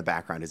dude in the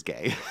background is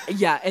gay.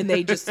 Yeah, and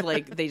they just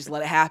let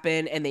it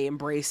happen and they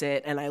embrace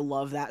it, and I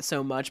love that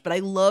so much. But I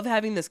love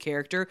having this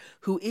character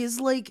who is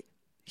like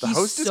the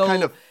host is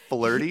kind of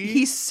flirty.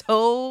 He's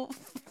so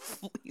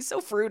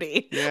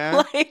fruity.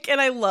 Yeah. Like,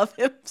 and I love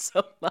him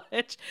so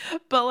much.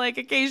 But like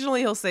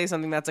occasionally he'll say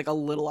something that's like a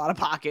little out of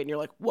pocket and you're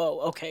like, whoa,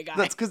 okay, guy.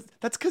 That's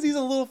because he's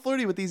a little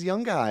flirty with these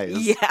young guys.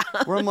 Yeah.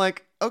 Where I'm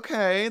like,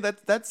 okay,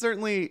 that's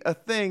certainly a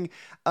thing.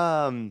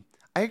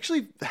 I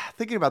actually,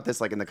 thinking about this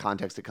like in the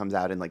context it comes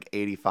out in like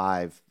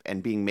 85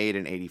 and being made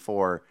in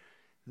 84,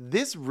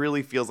 this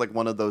really feels like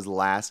one of those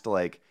last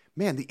like,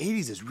 man, the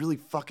 80s is really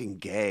fucking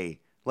gay.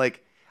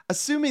 Like,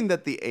 assuming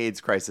that the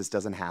AIDS crisis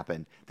doesn't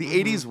happen,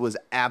 the 80s was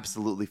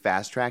absolutely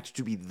fast-tracked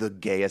to be the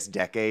gayest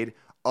decade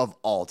of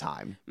all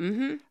time.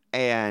 Mm-hmm.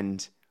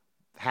 And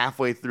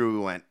halfway through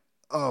we went,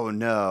 oh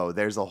no,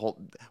 there's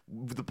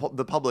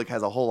the public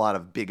has a whole lot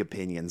of big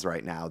opinions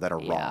right now that are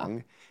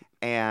wrong.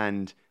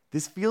 And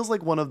this feels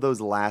like one of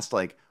those last,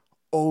 like,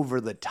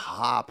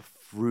 over-the-top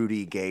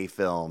fruity gay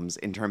films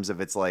in terms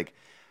of its, like,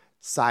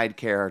 side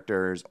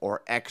characters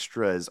or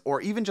extras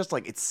or even just,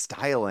 like, its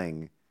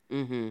styling.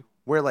 Mm-hmm.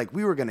 Where, like,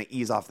 we were going to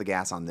ease off the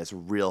gas on this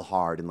real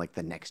hard in, like,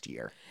 the next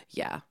year.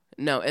 Yeah.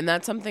 No, and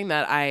that's something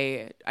that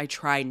I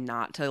try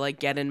not to, like,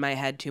 get in my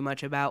head too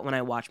much about when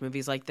I watch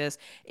movies like this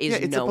is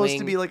it's supposed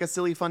to be, like, a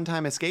silly fun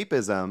time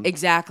escapism.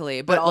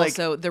 Exactly. But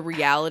also, like, the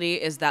reality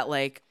is that,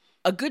 like,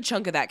 a good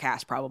chunk of that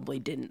cast probably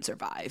didn't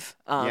survive,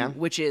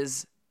 which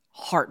is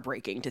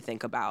heartbreaking to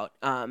think about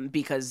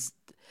because,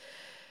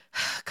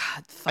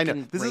 God, I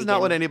know. This is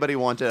not what anybody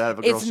wanted out of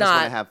a Girls Just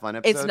Want to Have Fun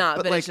episode. It's not,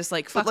 but like, it's just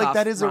like, fuck but like off,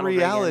 that is Ronald a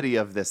reality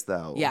Reagan. of this,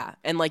 though. Yeah,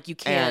 and like you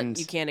can't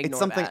ignore it's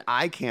something that.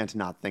 I can't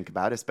not think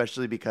about,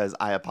 especially because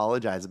I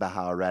apologize about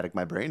how erratic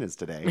my brain is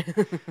today.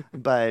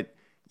 But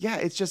yeah,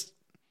 it's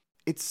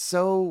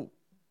so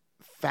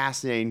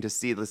fascinating to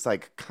see this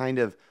like kind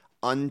of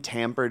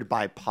untampered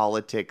by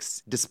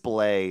politics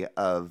display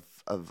of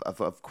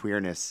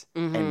queerness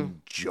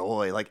and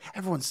joy. Like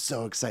everyone's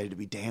so excited to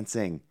be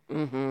dancing,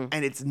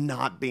 and it's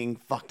not being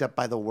fucked up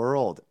by the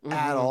world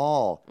at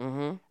all.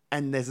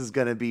 And this is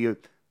gonna be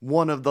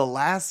one of the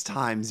last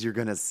times you're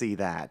gonna see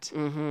that.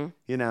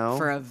 You know,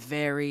 for a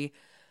very,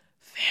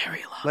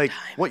 very long like time.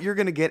 what you're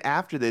gonna get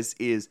after this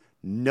is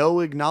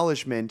no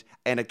acknowledgement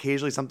and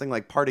occasionally something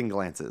like parting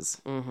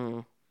glances.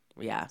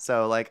 Yeah.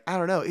 So, like, I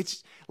don't know.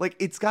 It's like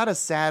it's got a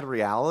sad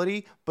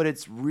reality, but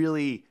it's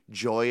really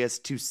joyous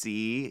to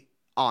see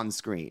on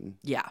screen.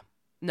 Yeah.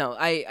 No,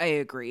 I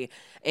agree.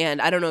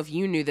 And I don't know if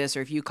you knew this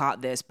or if you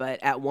caught this,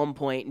 but at one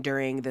point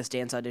during this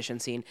dance audition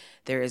scene,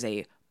 there is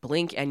a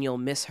blink and you'll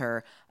miss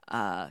her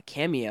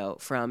cameo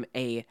from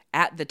a,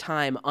 at the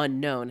time,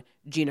 unknown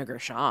Gina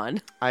Gershon.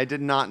 I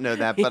did not know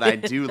that, but I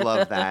do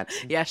love that.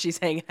 Yeah, she's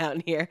hanging out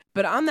in here.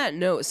 But on that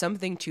note,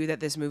 something too that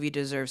this movie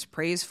deserves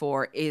praise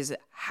for is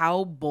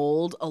how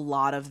bold a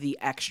lot of the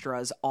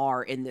extras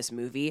are in this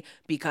movie,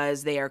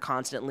 because they are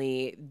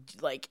constantly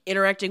like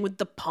interacting with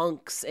the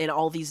punks and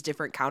all these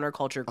different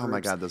counterculture groups. Oh my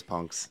God, those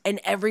punks. And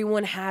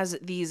everyone has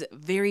these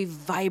very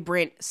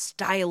vibrant,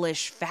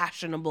 stylish,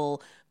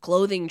 fashionable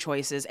clothing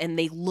choices, and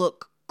they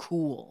look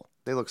cool.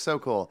 They look so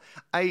cool.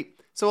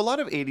 So a lot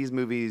of 80s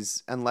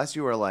movies, unless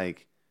you are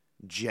like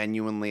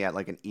genuinely at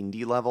like an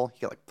indie level,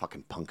 you get like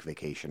fucking Punk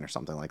Vacation or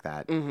something like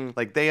that.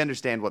 Like they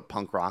understand what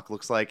punk rock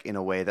looks like in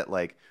a way that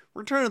like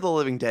Return of the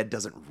Living Dead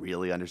doesn't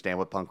really understand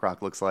what punk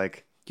rock looks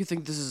like. You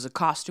think this is a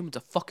costume? It's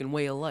a fucking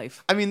way of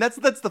life. I mean, that's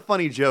the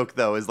funny joke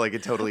though, is like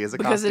it totally is a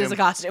Because costume. it is a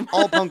costume.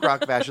 All punk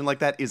rock fashion like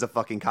that is a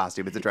fucking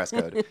costume. It's a dress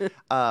code.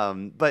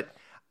 But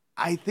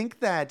I think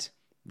that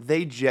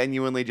they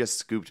genuinely just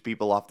scooped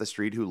people off the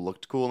street who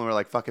looked cool and were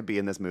like, fuck it, be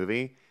in this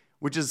movie.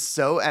 Which is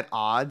so at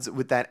odds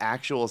with that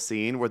actual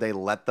scene where they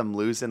let them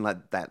loose in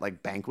that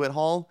like banquet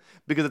hall,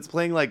 because it's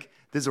playing like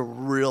this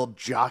real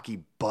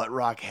jockey butt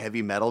rock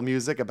heavy metal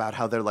music about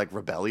how they're like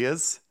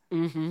rebellious.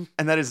 And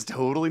that is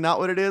totally not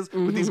what it is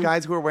with these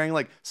guys who are wearing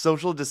like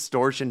Social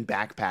Distortion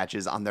back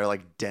patches on their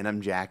like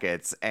denim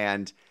jackets.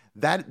 And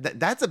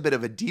that's a bit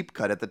of a deep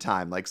cut at the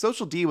time. Like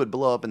Social D would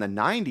blow up in the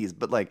 90s,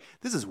 but like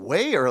this is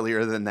way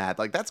earlier than that.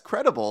 Like that's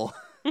credible.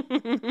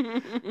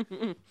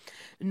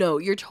 No,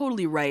 you're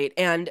totally right.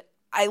 And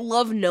I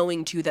love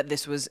knowing, too, that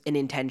this was an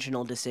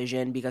intentional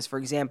decision because, for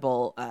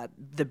example,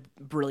 the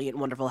brilliant,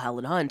 wonderful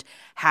Helen Hunt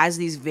has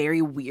these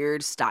very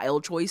weird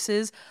style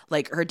choices,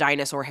 like her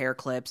dinosaur hair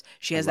clips.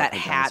 She has that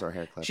hat.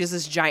 She has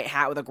this giant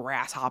hat with a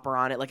grasshopper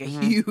on it, like a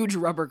huge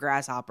rubber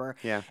grasshopper.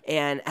 Yeah.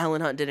 And Helen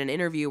Hunt did an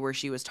interview where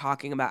she was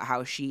talking about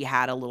how she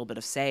had a little bit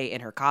of say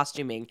in her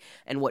costuming.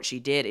 And what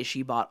she did is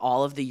she bought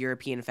all of the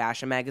European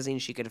fashion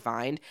magazines she could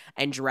find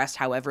and dressed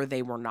however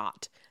they were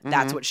not.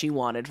 That's what she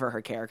wanted for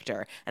her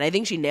character. And I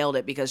think she nailed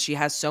it because she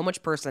has so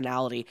much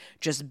personality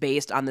just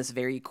based on this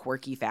very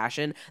quirky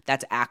fashion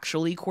that's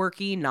actually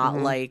quirky, not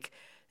like,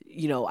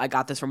 you know, I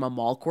got this from a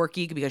mall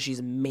quirky, because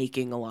she's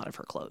making a lot of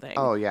her clothing.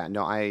 Oh, yeah.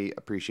 No, I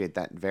appreciate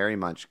that very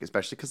much,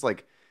 especially because,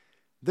 like,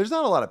 there's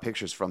not a lot of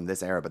pictures from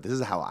this era, but this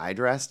is how I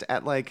dressed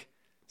at, like,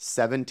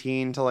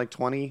 17 to, like,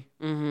 20,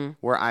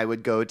 where I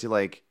would go to,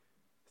 like,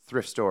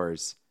 thrift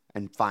stores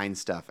and find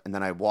stuff, and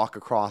then I'd walk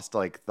across,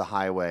 like, the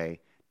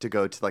highway to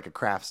go to like a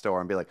craft store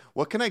and be like,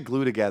 what can I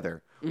glue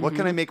together? What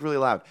can I make really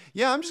loud?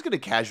 Yeah, I'm just going to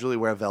casually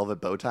wear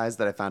velvet bow ties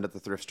that I found at the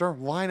thrift store.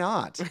 Why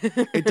not?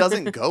 It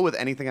doesn't go with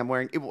anything I'm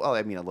wearing. Well,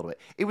 I mean, a little bit.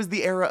 It was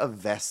the era of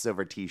vests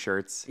over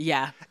t-shirts.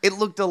 Yeah. It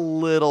looked a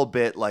little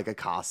bit like a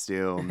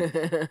costume.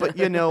 But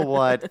you know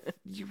what?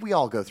 We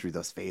all go through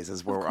those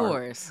phases where Of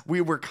course. we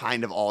were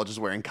kind of all just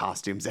wearing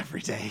costumes every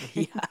day.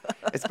 Yeah.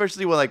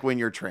 Especially when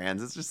you're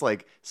trans. It's just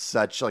like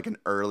such like an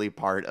early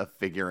part of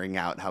figuring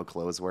out how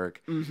clothes work.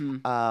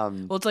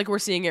 Well, it's like we're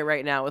seeing it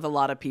right now with a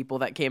lot of people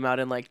that came out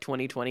in like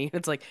 2020.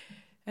 It's like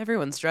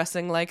everyone's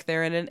dressing like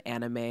they're in an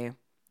anime.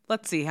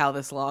 Let's see how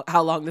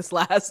long this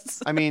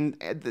lasts. I mean,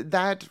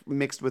 that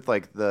mixed with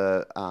like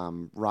the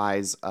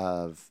rise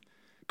of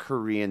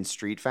Korean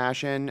street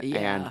fashion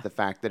and the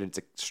fact that it's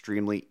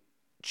extremely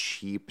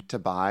cheap to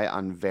buy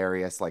on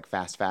various like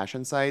fast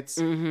fashion sites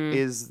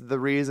is the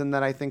reason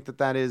that I think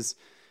that is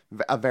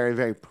a very,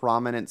 very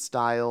prominent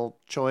style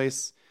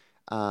choice.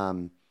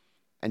 And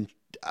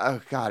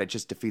oh God, it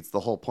just defeats the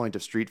whole point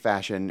of street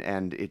fashion,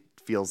 and it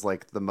feels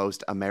like the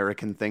most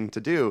American thing to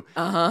do.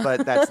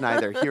 But that's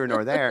neither here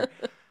nor there.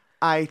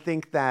 I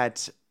think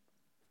that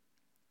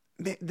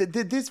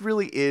this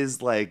really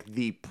is like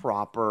the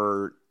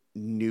proper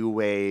new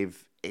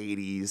wave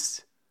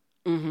 80s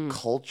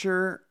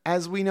culture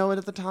as we know it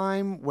at the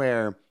time,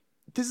 where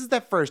this is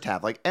that first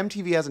half. Like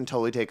MTV hasn't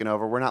totally taken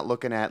over. We're not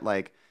looking at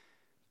like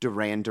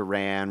Duran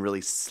Duran,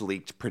 really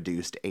sleeked,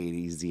 produced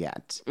 80s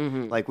yet.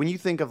 Like when you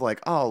think of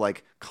like, oh,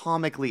 like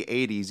comically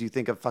 80s, you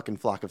think of fucking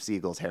Flock of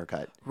Seagulls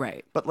haircut.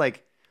 Right. But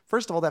like,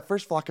 first of all, that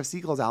first Flock of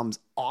Seagulls album's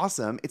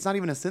awesome. It's not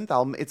even a synth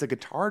album. It's a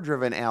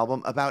guitar-driven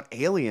album about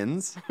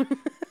aliens.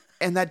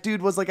 And that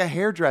dude was like a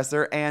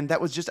hairdresser, and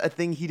that was just a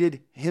thing he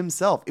did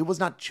himself. It was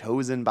not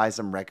chosen by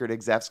some record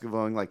execs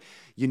going like,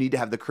 you need to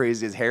have the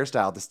craziest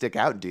hairstyle to stick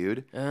out,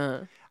 dude.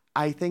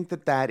 I think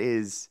that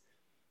is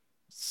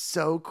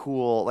so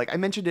cool. Like I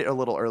mentioned it a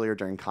little earlier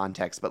during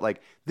context, but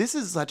like this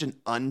is such an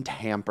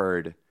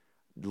untampered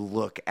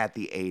look at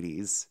the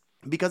 80s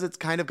because it's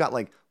kind of got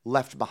like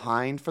left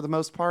behind for the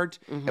most part.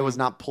 It was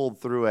not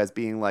pulled through as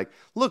being like,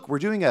 look, we're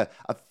doing a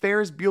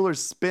Ferris Bueller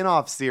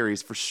spin-off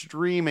series for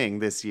streaming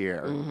this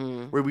year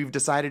where we've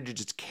decided to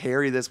just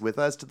carry this with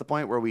us to the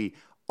point where we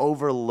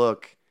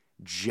overlook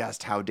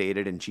just how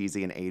dated and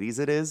cheesy and 80s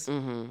it is.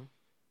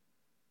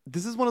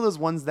 This is one of those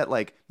ones that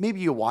like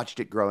maybe you watched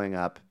it growing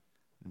up,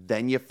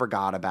 then you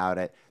forgot about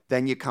it.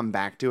 Then you come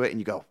back to it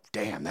and you go,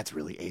 damn, that's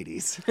really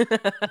 80s.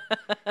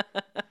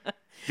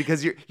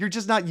 because you're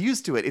just not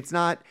used to it. It's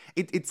not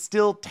it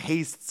still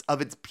tastes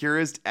of its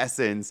purest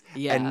essence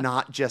and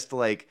not just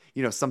like,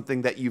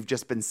 something that you've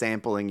just been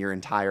sampling your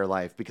entire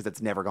life because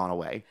it's never gone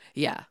away.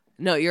 Yeah.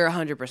 No, you're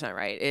 100%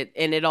 right.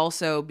 It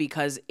also,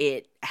 because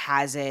it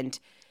hasn't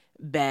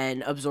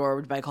been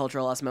absorbed by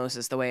cultural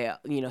osmosis the way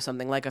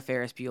something like a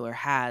Ferris Bueller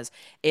has,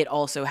 it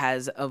also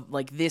has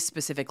this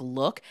specific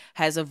look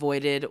has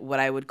avoided what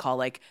I would call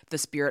like the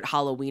spirit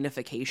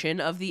Halloweenification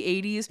of the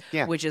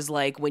 80s, which is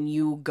like when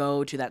you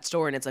go to that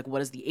store and it's like, what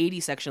does the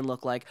 80s section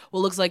look like?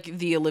 Well, it looks like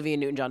the Olivia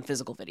Newton-John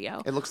physical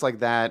video. It looks like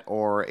that,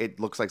 or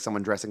it looks like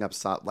someone dressing up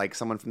like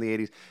someone from the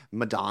 80s,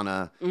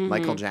 Madonna,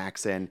 Michael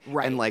Jackson,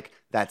 and like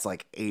that's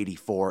like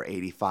 84,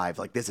 85.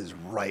 Like this is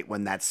right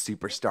when that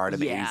superstar of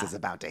the 80s is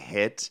about to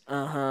hit.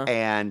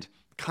 And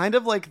kind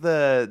of like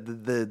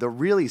the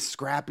really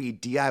scrappy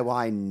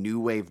DIY new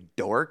wave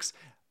dorks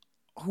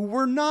who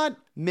were not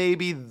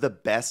maybe the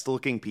best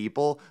looking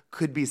people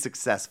could be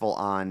successful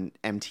on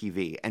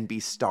MTV and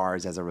be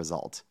stars as a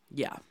result.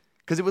 Yeah.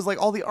 Because it was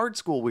like all the art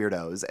school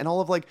weirdos and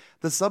all of like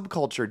the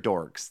subculture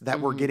dorks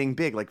that were getting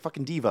big, like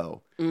fucking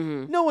Devo.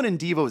 No one in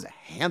Devo is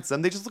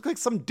handsome. They just look like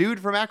some dude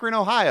from Akron,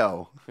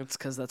 Ohio. It's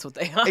because that's what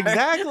they are.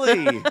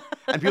 Exactly.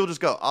 And people just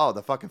go, oh,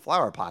 the fucking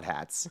flower pot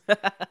hats.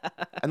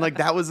 And like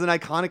that was an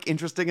iconic,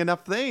 interesting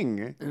enough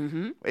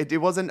thing.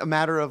 It wasn't a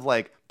matter of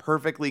like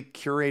perfectly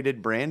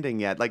curated branding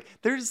yet. Like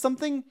there's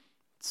something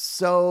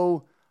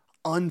so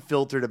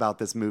unfiltered about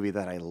this movie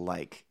that I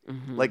like.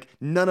 Like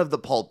none of the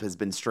pulp has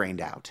been strained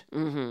out.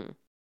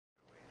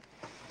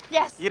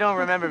 Yes. You don't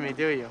remember me,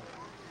 do you?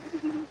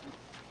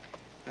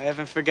 I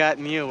haven't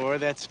forgotten you or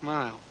that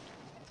smile.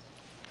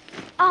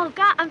 Oh,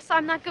 God, I'm sorry.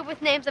 I'm not good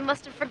with names. I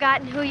must have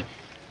forgotten who you...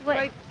 What?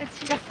 Right, it's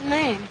Jeff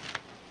Lane.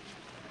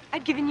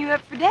 I'd given you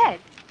up for dead.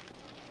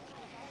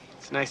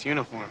 It's a nice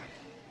uniform.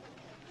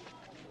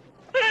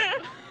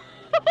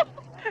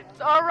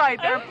 It's all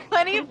right. There are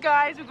plenty of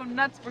guys who go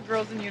nuts for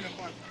girls in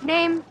uniform.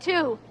 Name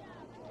 2.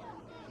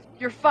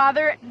 Your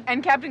father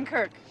and Captain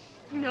Kirk.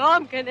 No,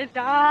 I'm gonna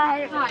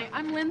die. Hi,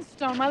 I'm Lynn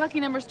Stone. My lucky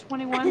number's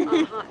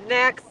 21.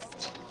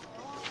 Next.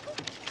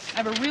 I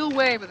have a real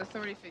way with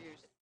authority figures.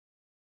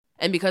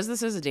 And because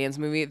this is a dance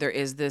movie, there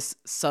is this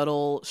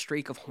subtle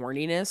streak of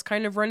horniness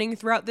kind of running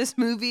throughout this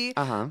movie,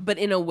 but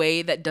in a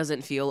way that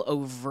doesn't feel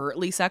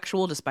overtly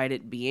sexual, despite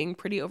it being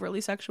pretty overtly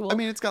sexual. I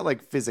mean, it's got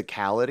like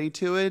physicality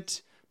to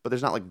it, but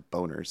there's not like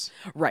boners.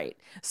 Right.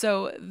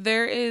 So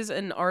there is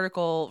an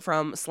article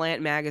from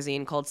Slant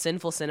Magazine called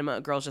Sinful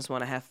Cinema, Girls Just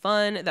Want to Have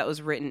Fun, that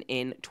was written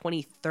in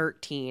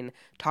 2013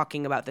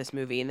 talking about this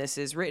movie. And this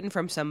is written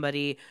from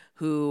somebody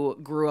who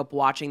grew up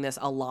watching this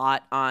a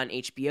lot on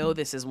HBO.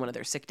 This is one of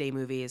their sick day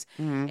movies.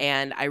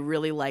 And I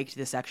really liked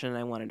this section and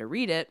I wanted to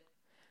read it.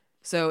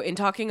 So in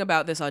talking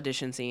about this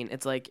audition scene,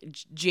 it's like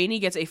Janie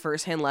gets a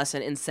first-hand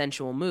lesson in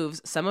sensual moves,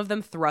 some of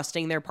them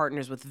thrusting their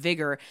partners with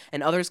vigor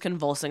and others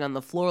convulsing on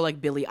the floor like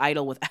Billy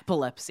Idol with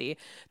epilepsy.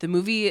 The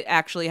movie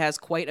actually has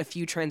quite a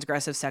few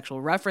transgressive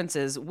sexual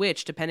references,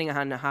 which, depending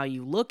on how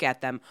you look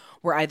at them,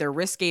 were either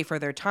risque for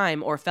their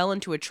time or fell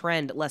into a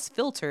trend less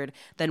filtered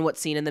than what's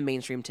seen in the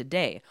mainstream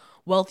today.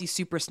 Wealthy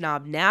super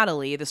snob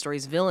Natalie, the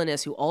story's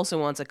villainess who also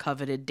wants a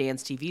coveted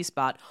dance TV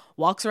spot,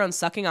 walks around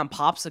sucking on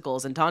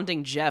popsicles and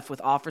taunting Jeff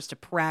with offers to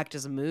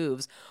practice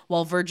moves,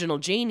 while virginal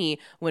Janie,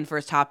 when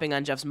first hopping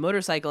on Jeff's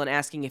motorcycle and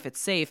asking if it's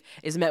safe,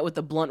 is met with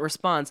the blunt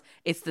response,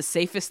 "It's the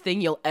safest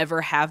thing you'll ever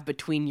have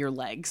between your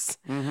legs."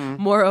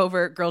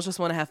 Moreover, Girls Just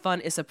Want to Have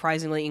Fun is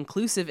surprisingly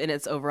inclusive in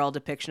its overall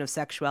depiction of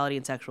sexuality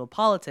and sexual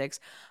politics.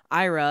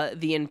 Ira,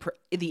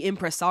 the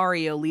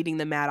impresario leading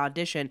the mad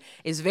audition,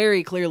 is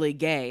very clearly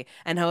gay,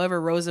 and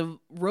however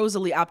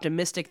rosily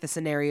optimistic the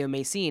scenario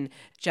may seem,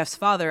 Jeff's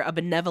father, a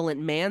benevolent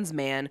man's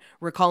man,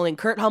 recalling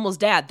Kurt Hummel's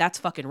dad, that's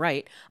fucking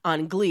right,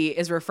 on Glee,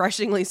 is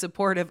refreshingly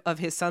supportive of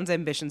his son's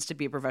ambitions to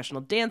be a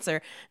professional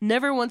dancer,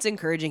 never once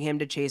encouraging him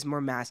to chase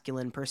more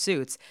masculine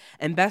pursuits.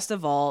 And best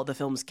of all, the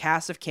film's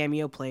cast of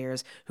cameo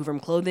players, who from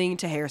clothing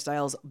to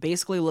hairstyles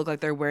basically look like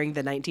they're wearing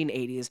the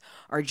 1980s,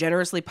 are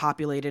generously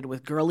populated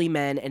with girly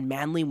men and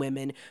manly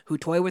women who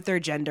toy with their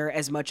gender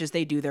as much as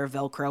they do their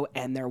Velcro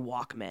and their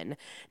Walkman.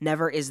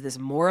 Never is this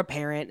more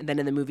apparent than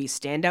in the movie's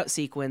standout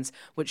sequence,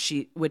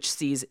 which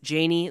sees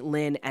Janie,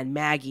 Lynn, and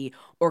Maggie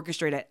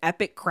orchestrate an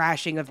epic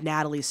crashing of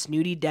Natalie's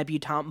snooty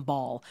debutante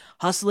ball,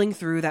 hustling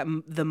through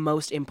the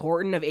most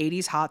important of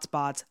 80s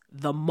hotspots,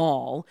 the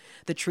mall.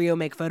 The trio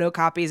make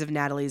photocopies of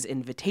Natalie's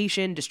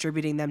invitation,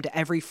 distributing them to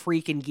every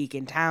freak and geek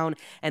in town,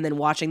 and then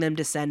watching them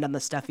descend on the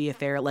stuffy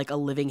affair like a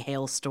living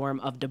hailstorm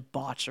of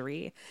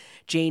debauchery.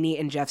 Janie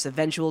and Jeff's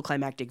eventual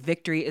climactic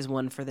victory is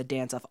one for the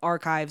dance-off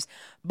archives,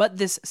 but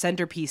this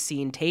centerpiece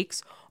scene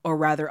takes, or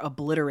rather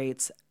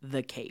obliterates,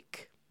 the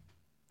cake.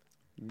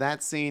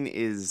 That scene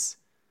is...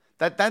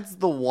 That's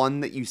the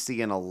one that you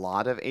see in a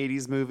lot of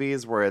 80s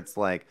movies where it's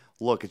like,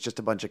 look, it's just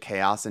a bunch of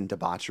chaos and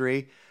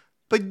debauchery.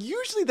 But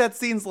usually that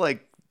scene's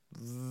like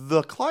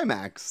the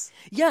climax.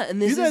 Yeah,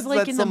 and this is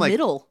like in the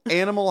middle.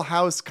 Animal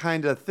House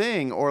kind of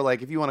thing, or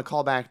like if you want to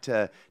call back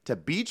to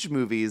beach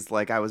movies,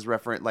 like I was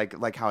referring,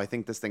 like how I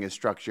think this thing is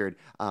structured.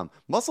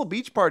 Muscle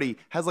Beach Party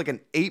has like an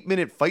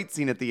 8-minute fight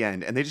scene at the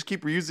end, and they just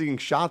keep reusing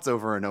shots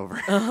over and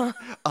over.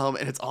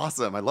 And it's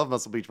awesome. I love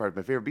Muscle Beach Party,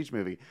 my favorite beach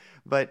movie.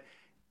 But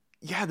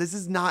yeah, this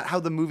is not how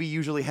the movie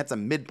usually hits a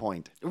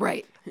midpoint.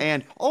 Right.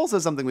 And also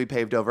something we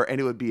paved over,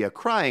 and it would be a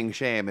crying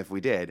shame if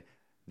we did.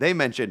 They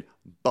mentioned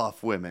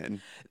buff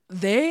women.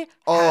 They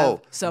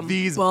have some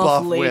these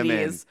buff women.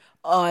 ladies.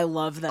 Oh, I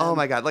love them. Oh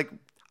my God. Like,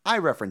 I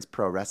referenced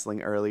pro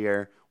wrestling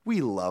earlier.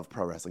 We love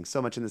pro wrestling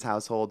so much in this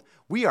household.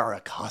 We are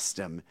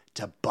accustomed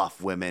to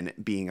buff women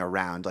being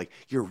around. Like,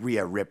 your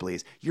Rhea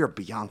Ripley's, your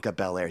Bianca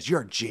Belairs,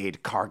 your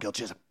Jade Cargill,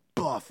 just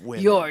buff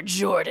women. Your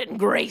Jordan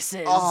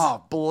Graces.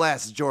 Oh,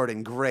 bless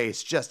Jordan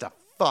Grace. Just a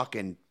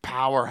fucking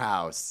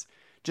powerhouse.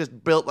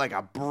 Just built like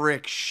a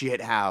brick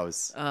shit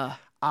house.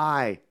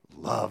 I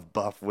love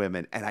buff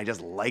women, and I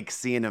just like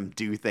seeing them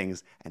do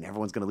things, and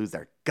everyone's going to lose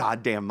their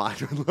goddamn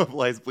mind when Love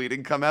Lies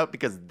Bleeding come out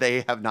because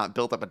they have not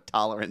built up a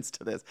tolerance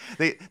to this.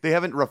 They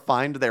haven't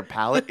refined their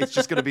palate. It's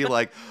just going to be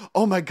like,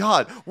 oh my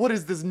God, what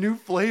is this new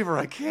flavor?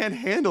 I can't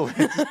handle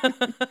it.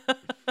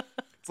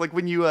 It's like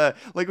when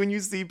you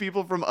see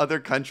people from other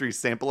countries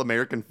sample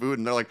American food,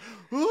 and they're like,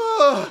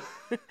 oh.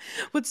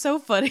 What's so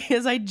funny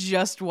is I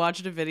just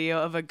watched a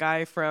video of a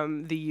guy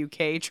from the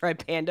UK try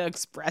Panda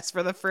Express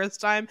for the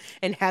first time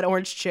and had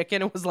orange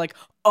chicken and was like,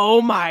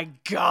 oh my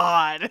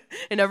God.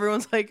 And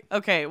everyone's like,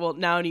 okay, well,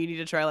 now you need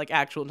to try like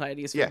actual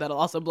Chinese food. Yeah. That'll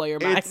also blow your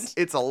mind.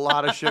 It's a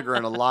lot of sugar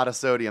and a lot of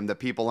sodium that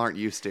people aren't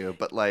used to.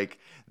 But like,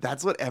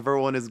 that's what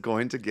everyone is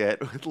going to get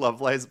with Love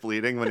Lies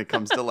Bleeding when it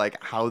comes to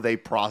like how they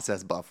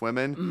process buff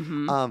women.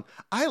 Mm-hmm.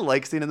 I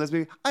like seeing in this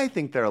movie. I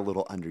think they're a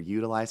little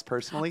underutilized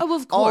personally. Oh,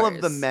 of All of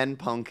course. the men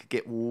punk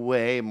get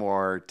way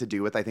more to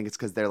do with. I think it's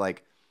because they're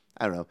like,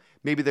 I don't know.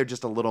 Maybe they're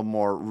just a little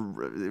more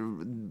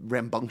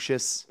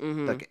rambunctious,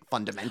 like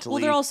fundamentally.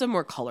 Well, they're also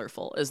more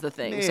colorful is the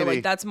thing. So Maybe.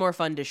 like that's more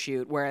fun to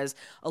shoot. Whereas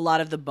a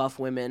lot of the buff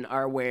women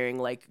are wearing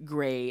like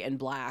gray and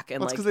black and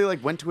Well, it's like because they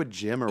like went to a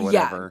gym or yeah,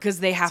 whatever. because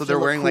they have so to they're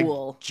look wearing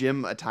cool. like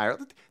gym attire.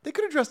 They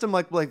could have dressed him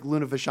like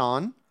Luna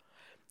Vachon.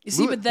 You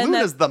see, but then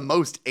Luna's the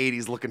most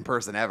 80s looking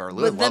person ever.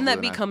 but then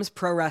that becomes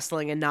pro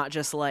wrestling and not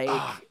just like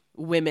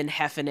women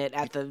heffing it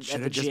at the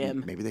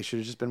gym. Maybe they should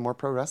have just been more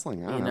pro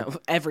wrestling. I don't You know. know,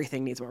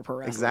 everything needs more pro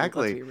wrestling.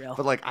 Exactly. Let's be real.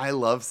 But like, I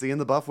love seeing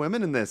the buff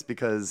women in this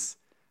because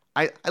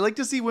I like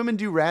to see women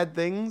do rad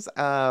things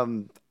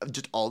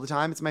just all the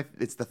time.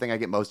 It's the thing I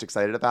get most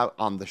excited about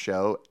on the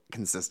show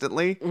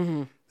consistently.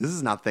 Mm-hmm. This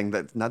is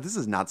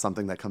not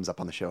something that comes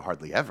up on the show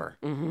hardly ever.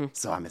 Mm-hmm.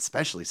 So I'm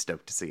especially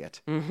stoked to see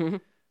it. Mm-hmm.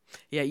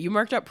 Yeah, you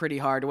marked up pretty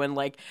hard when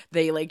like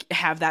they like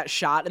have that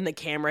shot and the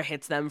camera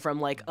hits them from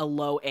like a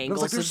low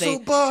angle, like, so "They're so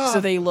buff!"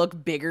 they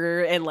look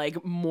bigger and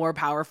like more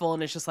powerful,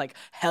 and it's just like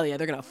hell yeah,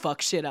 they're gonna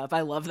fuck shit up.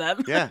 I love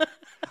them. Yeah.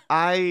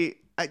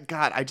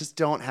 God, I just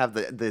don't have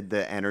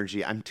the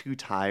energy. I'm too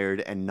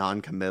tired and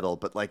non-committal,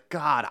 but like,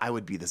 God, I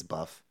would be this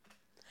buff.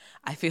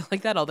 I feel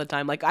like that all the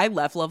time. Like I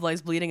left Love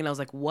Lies Bleeding and I was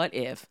like, what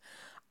if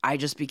I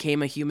just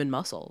became a human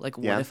muscle? Like,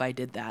 what Yeah. if I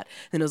did that?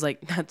 And it was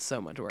like, that's so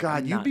much work.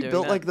 God, I'm you'd not be doing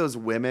built that. like those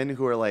women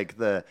who are like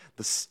the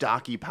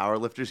stocky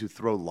powerlifters who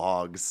throw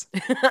logs.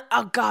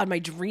 Oh God, my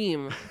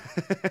dream.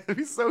 It'd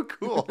be so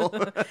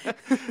cool.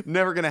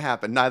 Never gonna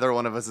happen. Neither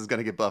one of us is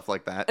gonna get buff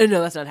like that.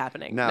 No, that's not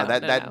happening. No, No,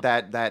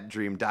 that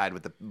dream died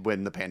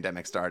when the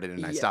pandemic started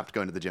and I stopped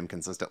going to the gym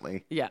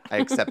consistently. Yeah. I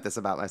accept this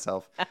about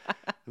myself.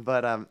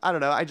 But I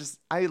don't know.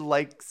 I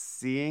like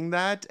seeing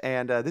that,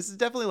 and this is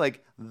definitely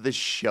like the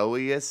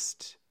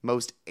showiest,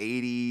 most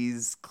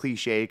 80s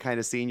cliche kind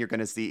of scene you're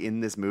going to see in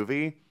this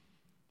movie.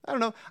 I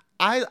don't know.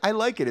 I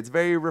like it. It's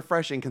very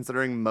refreshing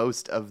considering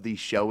most of the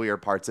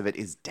showier parts of it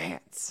is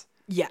dance.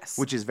 Yes.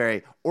 Which is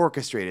very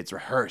orchestrated. It's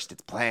rehearsed.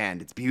 It's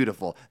planned. It's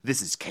beautiful.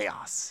 This is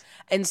chaos.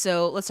 And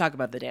so let's talk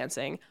about the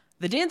dancing.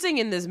 The dancing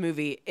in this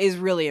movie is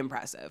really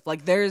impressive.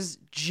 Like, there's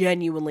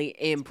genuinely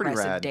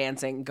impressive rad.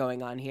 dancing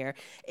going on here.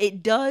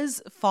 It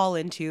does fall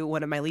into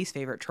one of my least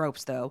favorite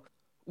tropes, though,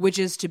 which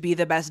is to be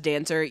the best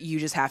dancer, you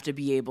just have to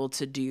be able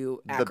to do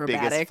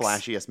acrobatics. The biggest,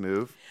 flashiest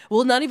move.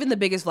 Well, not even the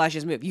biggest,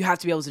 flashiest move. You have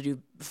to be able to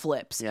do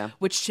flips. Yeah.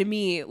 Which to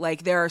me,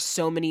 like, there are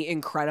so many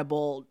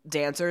incredible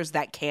dancers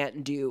that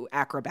can't do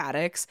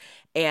acrobatics.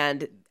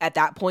 And at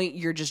that point,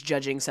 you're just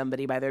judging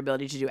somebody by their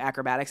ability to do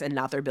acrobatics and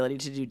not their ability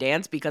to do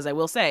dance. Because I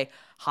will say,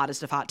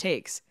 hottest of hot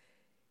takes,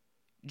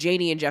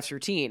 Janie and Jeff's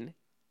routine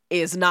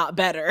is not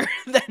better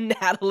than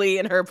Natalie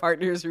and her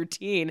partner's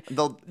routine.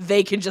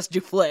 They can just do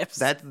flips.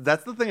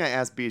 That's the thing I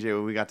asked BJ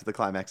when we got to the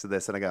climax of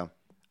this, and I go,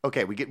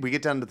 okay, we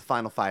get down to the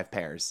final 5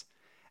 pairs,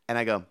 and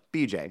I go,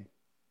 BJ,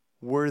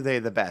 were they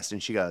the best?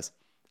 And she goes,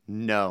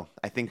 No,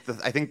 I think the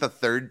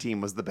third team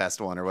was the best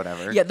one or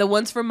whatever. Yeah, the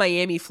ones from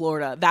Miami,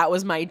 Florida. That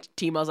was my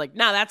team. I was like,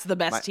 nah, that's the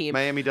best team.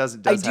 Miami does.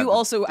 I have do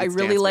also. I its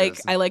really dance like.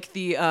 moves. I like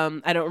the.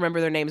 I don't remember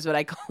their names,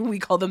 but we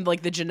call them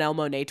like the Janelle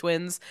Monáe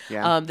twins.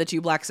 Yeah. The two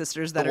black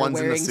sisters that The are ones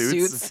in the wearing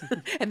suits.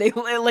 and they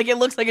like it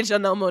looks like a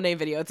Janelle Monáe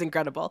video. It's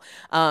incredible.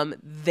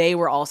 They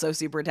were also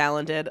super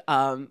talented.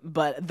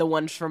 But the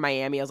ones from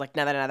Miami, I was like,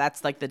 no,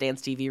 that's like the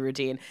dance TV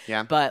routine.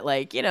 Yeah. But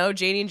like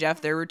Janie and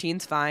Jeff, their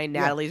routine's fine.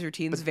 Natalie's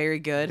routine's very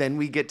good. Then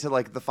we get to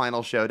like the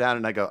final showdown,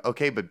 and I go,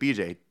 okay, but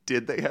BJ,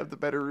 did they have the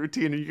better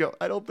routine? And you go,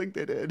 I don't think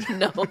they did.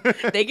 No,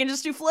 they can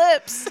just do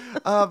flips.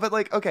 But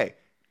like, okay,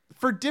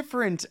 for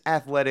different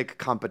athletic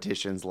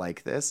competitions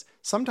like this,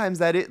 sometimes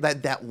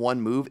that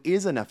one move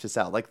is enough to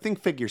sell. Like,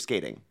 think figure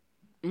skating.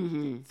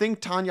 Mm-hmm.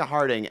 Think Tanya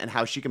Harding and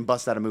how she can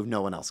bust out a move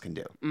no one else can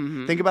do.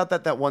 Mm-hmm. Think about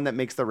that one that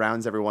makes the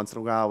rounds every once in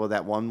a while, where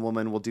that one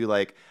woman will do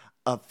like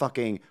a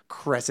fucking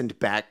crescent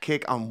back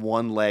kick on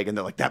one leg, and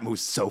they're like, that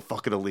move's so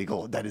fucking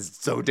illegal. That is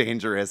so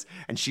dangerous.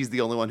 And she's the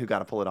only one who got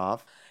to pull it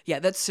off. Yeah,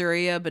 that's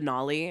Surya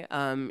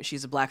Benali.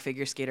 She's a black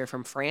figure skater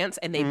from France,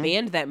 and they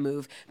banned that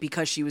move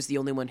because she was the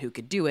only one who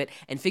could do it,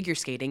 and figure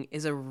skating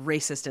is a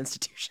racist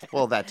institution.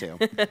 Well, that too.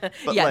 But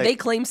yeah, like, they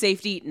claim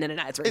safety. No,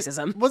 it's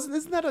racism.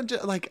 Isn't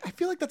that like, I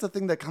feel like that's a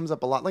thing that comes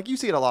up a lot. Like, you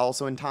see it a lot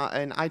also in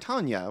I,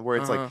 Tonya, where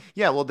it's like,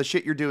 yeah, well, the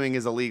shit you're doing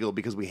is illegal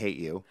because we hate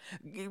you.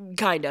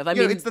 Kind of. I You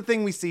mean, know, it's the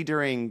thing we see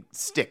during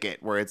Stick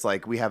It, where it's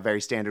like we have very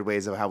standard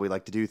ways of how we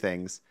like to do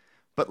things.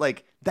 But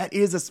like, that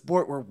is a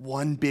sport where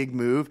one big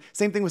move,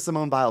 same thing with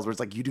Simone Biles, where it's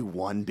like you do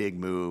one big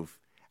move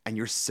and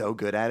you're so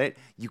good at it,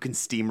 you can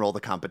steamroll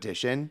the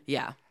competition.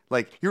 yeah.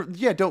 Like,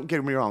 don't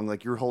get me wrong,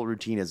 like your whole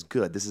routine is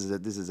good. This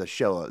is a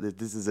show,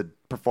 this is a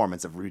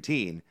performance of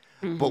routine.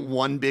 But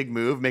one big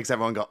move makes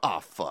everyone go, oh,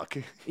 fuck.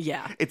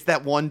 Yeah. It's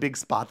that one big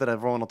spot that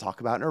everyone will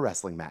talk about in a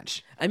wrestling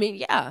match. I mean,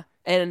 yeah.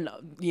 And,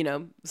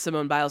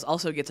 Simone Biles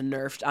also gets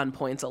nerfed on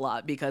points a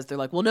lot because they're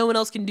like, well, no one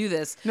else can do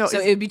this. No, so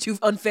it would be too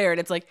unfair. And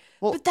it's like,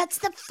 Well, but that's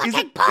the fucking Is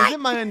it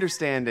point. my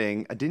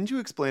understanding, didn't you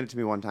explain it to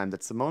me one time,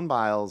 that Simone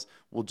Biles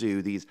will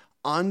do these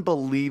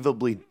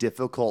unbelievably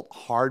difficult,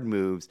 hard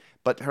moves,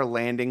 but her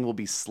landing will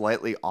be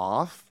slightly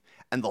off?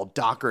 And they'll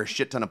dock her a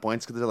shit ton of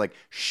points because they're like,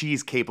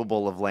 she's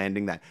capable of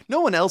landing that.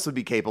 No one else would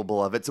be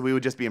capable of it, so we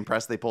would just be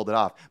impressed they pulled it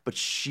off. But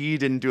she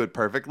didn't do it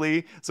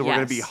perfectly, so we're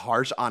going to be Yes.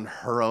 harsh on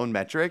her own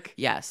metric?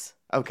 Yes.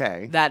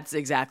 Okay. That's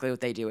exactly what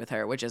they do with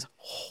her, which is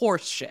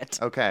horse shit.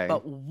 Okay.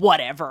 But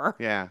whatever.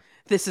 Yeah.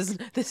 This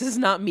is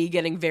not me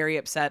getting very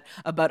upset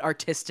about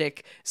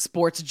artistic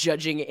sports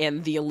judging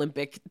and the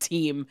Olympic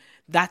team.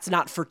 That's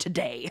not for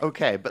today.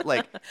 Okay, but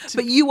like...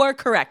 But you are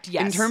correct,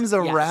 yes. In terms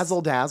of yes.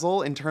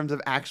 razzle-dazzle, in terms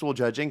of actual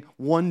judging,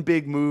 one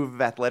big move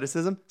of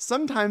athleticism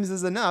sometimes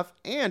is enough.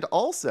 And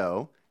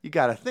also, you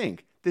gotta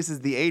think, this is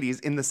the 80s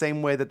in the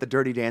same way that the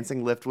Dirty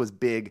Dancing lift was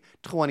big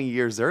 20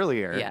 years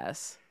earlier.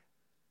 Yes.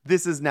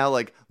 This is now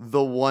like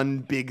the one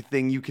big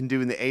thing you can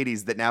do in the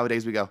 80s that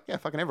nowadays we go, yeah,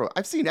 fucking everyone.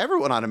 I've seen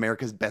everyone on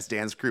America's Best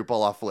Dance Crew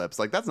pull off flips.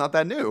 Like, that's not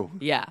that new.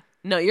 Yeah.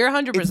 No, you're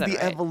 100% It's the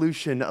right.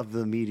 evolution of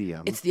the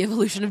medium. It's the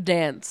evolution of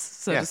dance,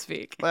 so Yeah. to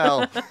speak.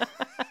 Well,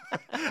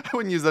 I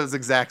wouldn't use those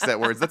exact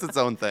set words. That's its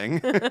own thing.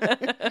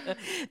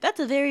 That's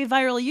a very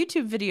viral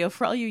YouTube video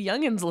for all you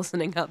youngins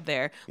listening out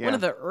there. One Yeah.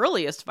 of the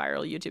earliest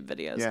viral YouTube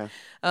videos. Yeah.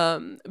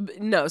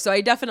 No, so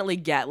I definitely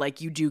get,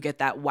 like, you do get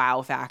that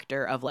wow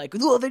factor of like,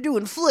 oh, they're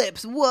doing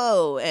flips,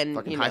 whoa, and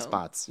Fucking you know, high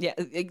spots. Yeah,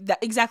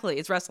 exactly.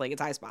 It's wrestling.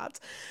 It's high spots.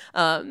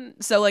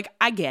 So like,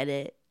 I get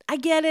it.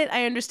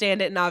 I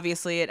understand it, and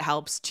obviously it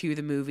helps to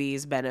the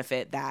movie's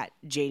benefit that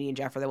Janie and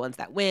Jeff are the ones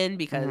that win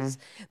because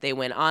they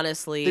win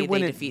honestly. They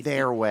win it defeat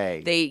their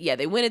way.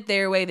 They win it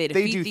their way. They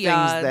defeat They do the things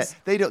odds.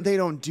 that they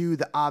don't do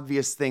the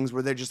obvious things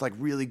where they're just like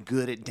really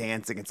good at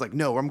dancing. It's like,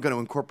 no, I'm going to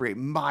incorporate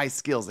my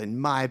skills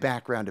and my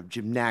background of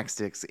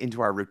gymnastics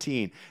into our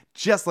routine,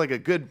 just like a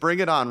good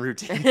Bring It On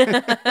routine.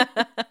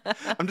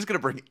 I'm just going to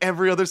bring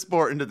every other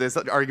sport into this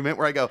argument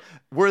where I go,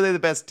 were they the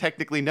best?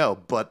 Technically, no,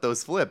 but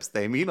those flips,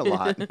 they mean a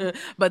lot.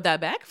 But that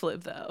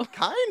backflip though.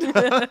 Kind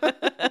of.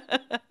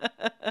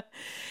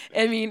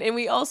 I mean, and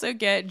we also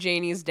get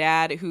Janie's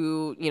dad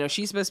who,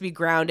 she's supposed to be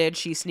grounded.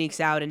 She sneaks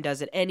out and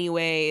does it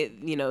anyway.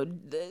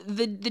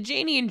 The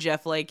Janie and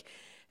Jeff, like,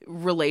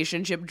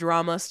 relationship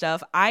drama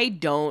stuff, I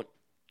don't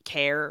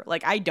care.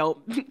 Like, I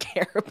don't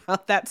care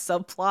about that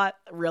subplot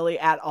really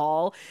at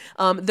all.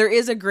 There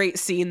is a great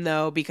scene,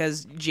 though,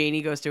 because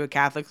Janie goes to a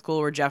Catholic school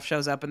where Jeff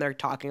shows up and they're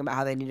talking about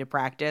how they need to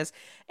practice.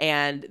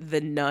 And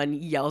the nun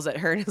yells at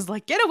her and is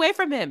like, get away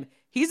from him.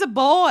 He's a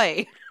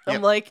boy. I'm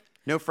Yep. like...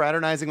 No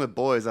fraternizing with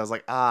boys. I was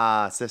like,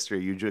 sister,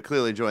 you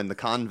clearly joined the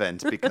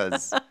convent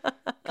because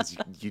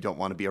you don't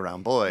want to be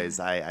around boys.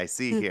 I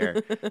see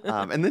here.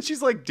 And then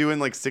she's like doing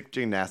like sick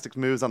gymnastics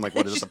moves on like,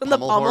 what is She's it, the on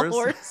pommel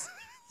horse?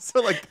 So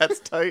like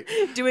that's tight.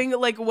 Doing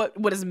like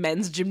what is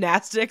men's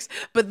gymnastics,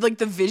 but like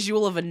the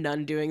visual of a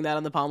nun doing that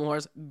on the pommel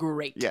horse,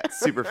 great. Yeah, it's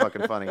super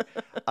fucking funny.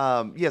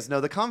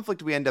 The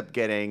conflict we end up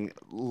getting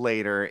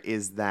later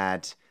is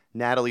that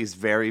Natalie's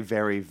very,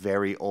 very,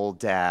 very old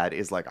dad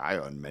is like, I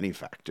own many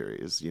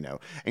factories,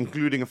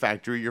 including a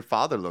factory your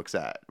father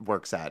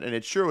works at. And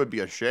it sure would be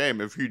a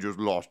shame if he just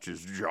lost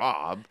his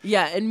job.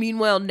 Yeah, and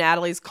meanwhile,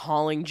 Natalie's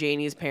calling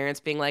Janie's parents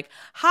being like,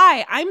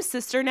 hi, I'm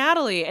Sister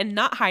Natalie, and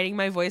not hiding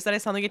my voice that I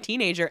sound like a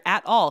teenager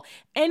at all.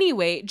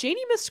 Anyway,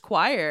 Janie missed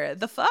choir.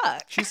 The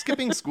fuck? She's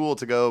skipping school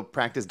to go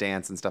practice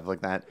dance and stuff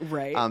like that.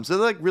 Right. So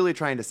they're like really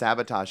trying to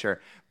sabotage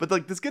her. But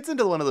like this gets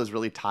into one of those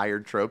really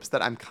tired tropes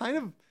that I'm kind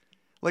of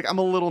like, I'm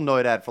a little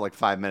annoyed at for like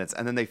 5 minutes,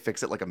 and then they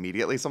fix it like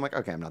immediately. So I'm like,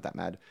 okay, I'm not that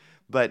mad.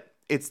 But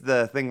it's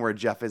the thing where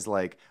Jeff is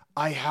like,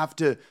 I have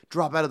to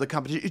drop out of the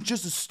competition. It's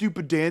just a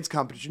stupid dance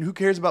competition. Who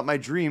cares about my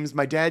dreams?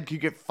 My dad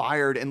could get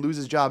fired and lose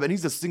his job, and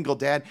he's a single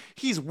dad.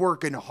 He's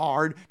working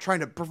hard,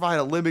 trying to provide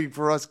a living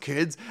for us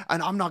kids,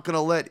 and I'm not going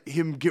to let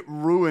him get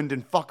ruined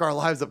and fuck our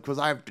lives up because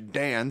I have to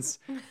dance.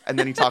 And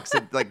then he talks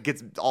to, like,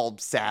 gets all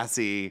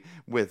sassy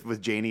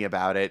with Janie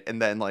about it,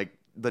 and then, like,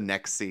 the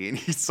next scene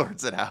he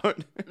sorts it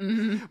out.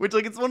 Which,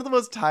 like, it's one of the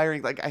most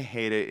tiring, like, I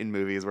hate it in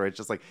movies where it's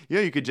just like,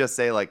 you could just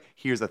say, like,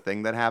 here's a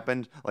thing that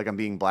happened, like I'm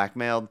being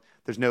blackmailed.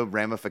 There's no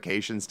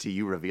ramifications to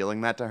you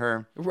revealing that to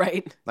her.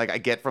 Right. Like, I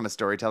get from a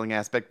storytelling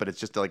aspect, but it's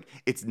just like,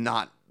 it's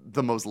not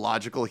the most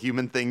logical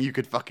human thing you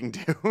could fucking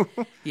do.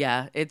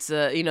 Yeah, it's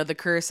the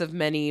curse of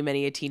many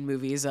a teen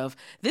movies of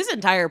this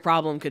entire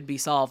problem could be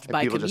solved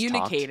by people just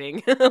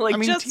communicating.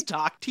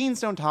 Talk.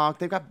 Teens don't talk.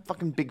 They've got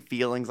fucking big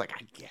feelings. Like,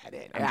 I get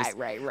it.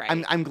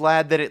 Right. I'm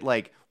glad that it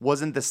like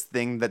wasn't this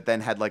thing that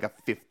then had like a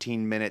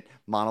 15-minute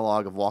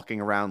monologue of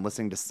walking around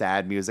listening to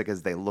sad music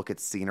as they look at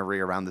scenery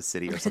around the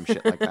city or some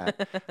shit like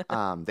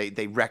that.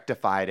 They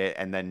rectified it,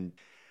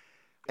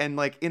 and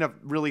like in a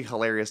really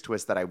hilarious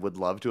twist that I would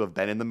love to have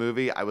been in the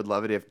movie, I would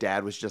love it if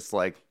Dad was just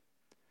like,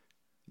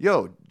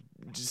 yo,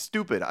 just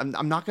stupid.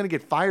 I'm not going to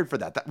get fired for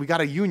that. We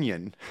got a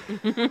union.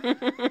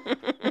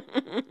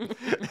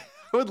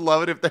 I would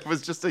love it if there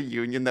was just a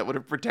union that would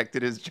have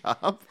protected his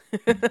job.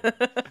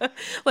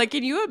 Like,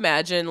 can you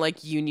imagine,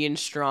 like, Union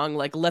Strong,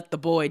 like, let the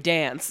boy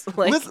dance?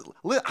 Like,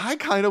 I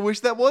kind of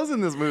wish that was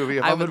in this movie,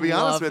 if I'm going to be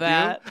honest with you.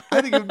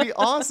 I think it would be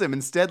awesome.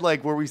 Instead,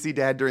 like, where we see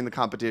Dad during the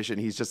competition,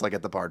 he's just, like,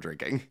 at the bar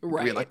drinking.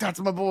 Right. Being like, that's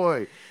my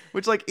boy.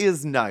 Which, like,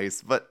 is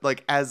nice. But,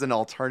 like, as an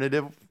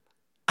alternative,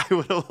 I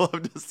would have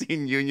loved to have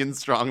seen Union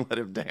Strong let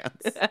him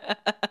dance.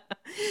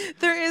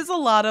 There is a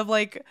lot of,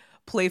 like,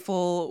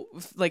 playful,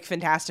 like,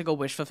 fantastical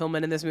wish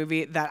fulfillment in this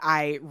movie that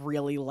I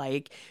really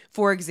like.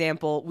 For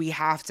example, we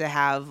have to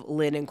have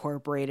Lynn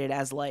incorporated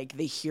as, like,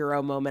 the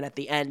hero moment at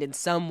the end in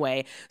some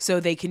way. So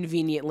they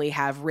conveniently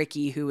have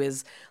Ricky, who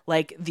is,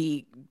 like,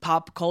 the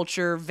pop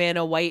culture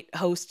Vanna White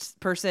host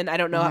person. I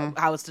don't know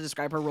how else to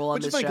describe her role on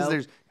this show. Which is funny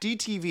because there's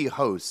DTV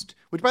host,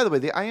 which, by the way,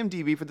 the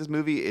IMDb for this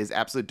movie is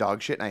absolute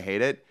dog shit, and I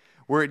hate it.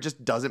 Where it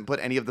just doesn't put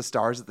any of the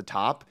stars at the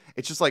top.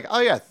 It's just like, oh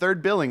yeah,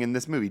 third billing in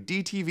this movie,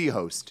 DTV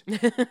host.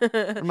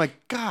 I'm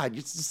like, God,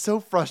 it's just so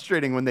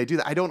frustrating when they do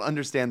that. I don't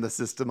understand the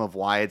system of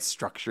why it's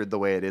structured the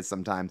way it is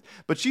sometimes.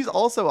 But she's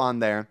also on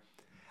there,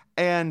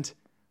 and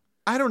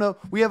I don't know,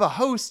 we have a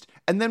host,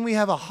 and then we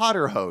have a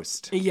hotter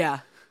host. Yeah.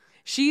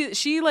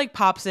 She like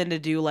pops in to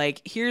do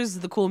like, here's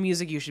the cool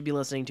music you should be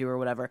listening to or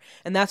whatever.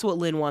 And that's what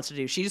Lynn wants to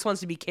do. She just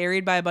wants to be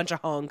carried by a bunch of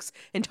hunks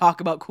and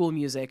talk about cool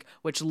music,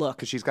 which look.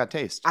 Because she's got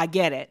taste. I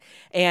get it.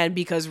 And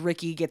because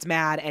Ricky gets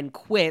mad and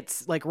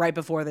quits like right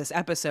before this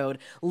episode,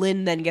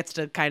 Lynn then gets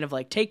to kind of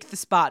like take the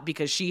spot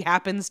because she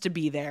happens to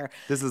be there.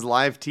 This is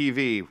live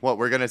TV. What,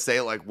 we're going to say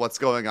like, what's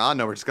going on?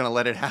 No, we're just going to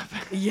let it happen.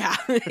 Yeah,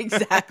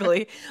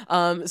 exactly.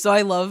 So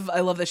I love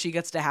that she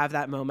gets to have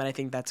that moment. I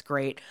think that's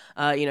great.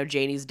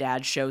 Janie's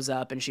dad shows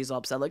up and she's all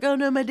upset like, oh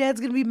no, my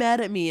dad's gonna be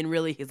mad at me, and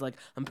really he's like,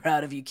 I'm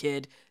proud of you,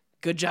 kid,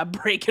 good job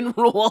breaking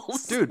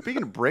rules. Dude,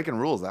 speaking of breaking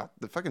rules,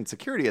 the fucking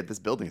security at this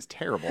building is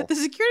terrible. The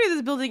security of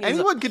this building is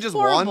anyone could just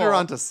horrible. Wander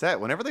onto set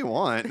whenever they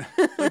want.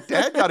 Like,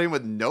 Dad got in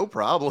with no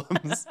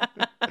problems.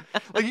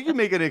 Like, you can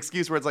make an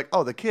excuse where it's like,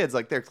 oh, the kids,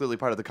 like, they're clearly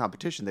part of the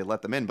competition, they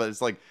let them in, but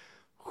it's like,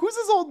 who's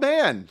this old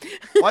man?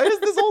 Why is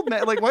this old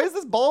man, like, why is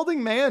this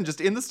balding man just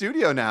in the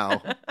studio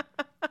now?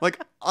 Like,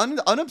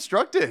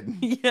 unobstructed.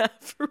 Yeah,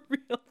 for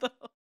real though.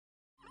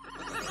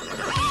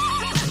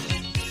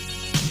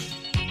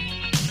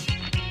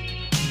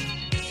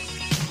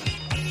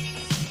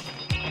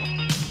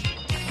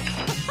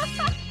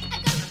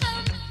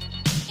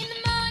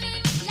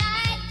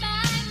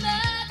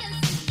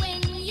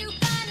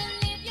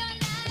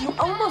 You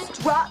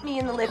almost dropped me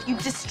in the lift. You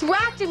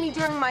distracted me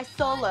during my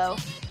solo.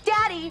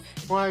 Daddy!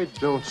 Why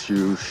don't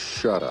you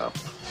shut up?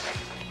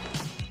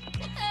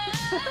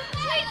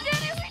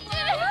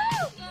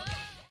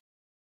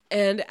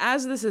 And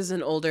as this is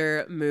an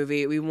older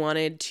movie, we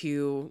wanted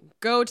to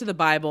go to the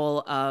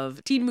Bible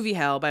of Teen Movie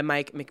Hell by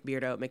Mike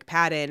McBeardo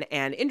McPadden.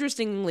 And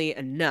interestingly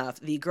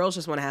enough, the Girls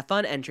Just Want to Have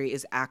Fun entry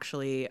is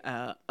actually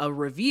a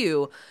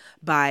review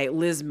by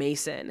Liz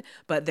Mason.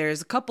 But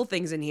there's a couple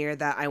things in here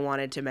that I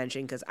wanted to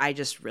mention because I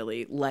just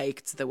really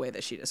liked the way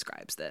that she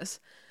describes this.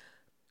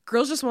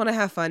 Girls Just Want to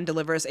Have Fun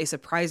delivers a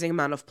surprising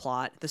amount of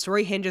plot. The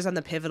story hinges on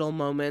the pivotal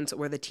moments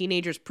where the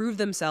teenagers prove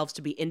themselves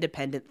to be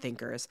independent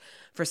thinkers.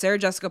 For Sarah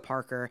Jessica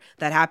Parker,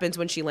 that happens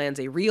when she lands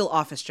a real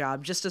office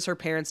job just as her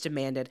parents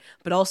demanded,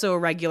 but also a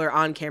regular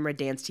on-camera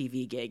dance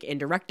TV gig in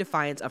direct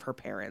defiance of her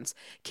parents.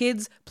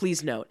 Kids,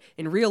 please note,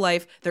 in real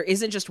life, there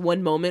isn't just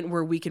one moment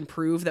where we can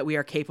prove that we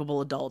are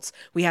capable adults.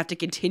 We have to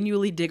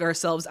continually dig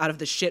ourselves out of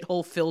the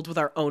shithole filled with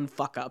our own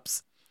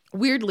fuck-ups.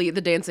 Weirdly,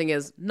 the dancing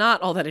is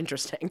not all that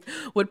interesting.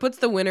 What puts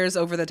the winners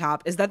over the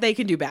top is that they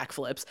can do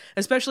backflips.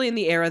 Especially in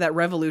the era that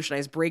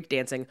revolutionized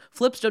breakdancing,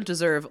 flips don't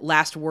deserve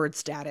last word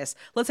status.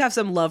 Let's have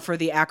some love for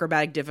the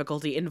acrobatic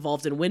difficulty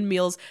involved in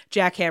windmills,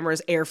 jackhammers,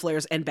 air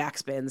flares, and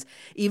backspins.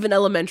 Even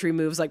elementary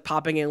moves like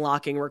popping and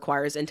locking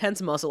requires intense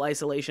muscle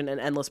isolation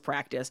and endless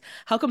practice.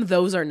 How come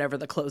those are never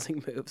the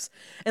closing moves?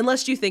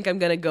 Unless you think I'm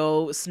gonna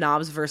go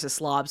snobs versus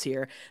slobs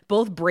here,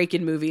 both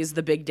break-in movies,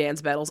 the big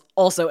dance battles,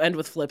 also end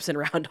with flips and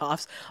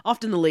round-offs.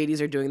 Often the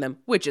ladies are doing them,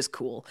 which is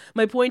cool.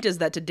 My point is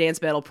that to dance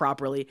battle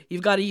properly,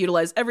 you've got to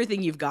utilize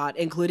everything you've got,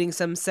 including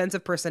some sense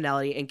of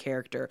personality and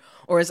character.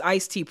 Or as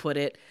Ice-T put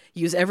it,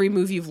 use every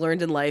move you've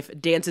learned in life.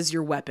 Dance is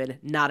your weapon,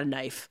 not a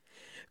knife.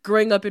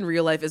 Growing up in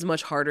real life is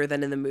much harder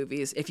than in the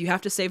movies. If you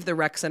have to save the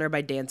rec center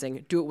by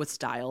dancing, do it with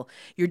style.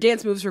 Your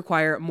dance moves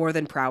require more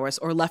than prowess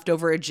or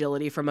leftover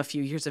agility from a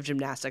few years of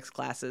gymnastics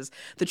classes.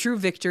 The true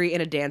victory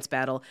in a dance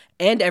battle,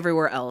 and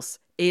everywhere else,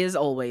 is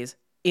always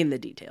in the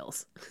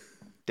details.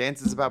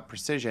 Dance is about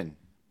precision.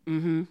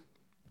 Mm-hmm.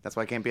 That's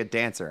why I can't be a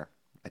dancer.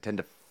 I tend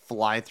to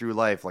fly through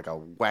life like a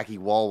wacky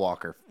wall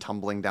walker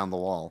tumbling down the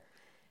wall.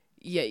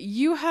 Yeah,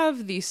 you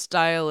have the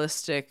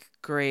stylistic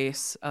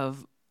grace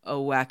of a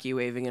wacky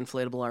waving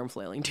inflatable arm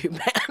flailing tube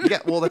man. Yeah,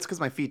 well, that's because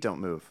my feet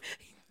don't move.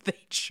 They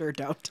sure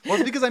don't. Well,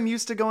 it's because I'm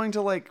used to going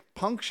to like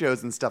punk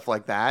shows and stuff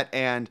like that.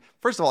 And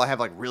first of all, I have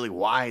like really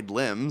wide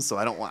limbs, so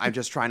I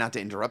just try not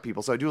to interrupt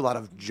people. So I do a lot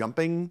of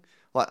jumping.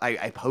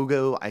 I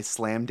pogo, I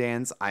slam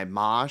dance, I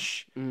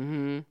mosh.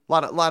 Mm-hmm.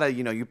 A lot of,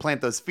 you plant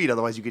those feet,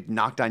 otherwise you get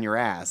knocked on your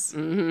ass.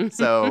 Mm-hmm.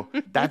 So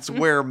that's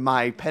where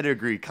my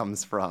pedigree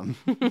comes from.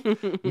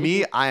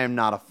 Me, I am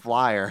not a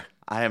flyer.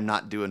 I am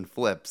not doing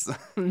flips.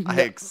 I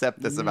accept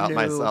this about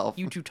myself.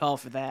 You too tall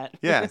for that.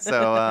 Yeah,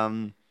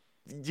 so,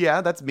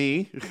 yeah, that's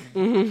me.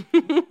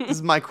 Mm-hmm. This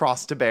is my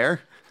cross to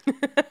bear.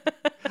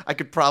 I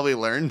could probably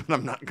learn, but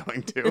I'm not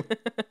going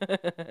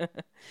to.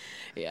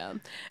 Yeah.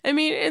 I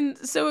mean, and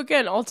so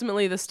again,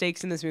 ultimately the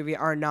stakes in this movie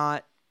are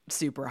not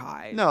super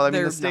high. No, I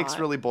mean, the stakes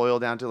really boil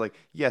down to like,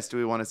 yes, do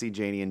we want to see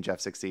Janie and Jeff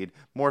succeed?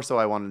 More so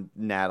I wanted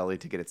Natalie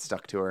to get it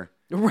stuck to her.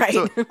 Right.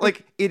 So,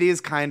 like, it is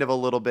kind of a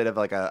little bit of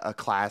like a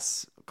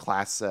class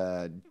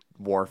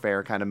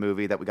warfare kind of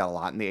movie that we got a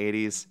lot in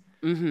the 80s.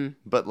 Mm-hmm.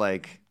 But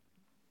like,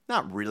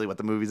 not really what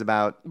the movie's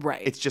about.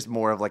 Right. It's just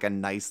more of like a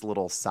nice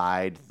little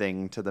side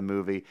thing to the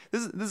movie.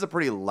 This is a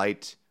pretty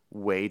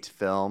lightweight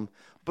film,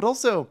 but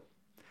also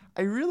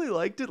I really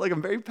liked it. Like,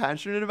 I'm very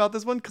passionate about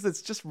this one because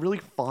it's just really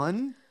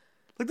fun.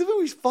 Like, the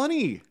movie's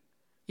funny.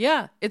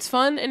 Yeah, it's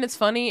fun and it's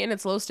funny and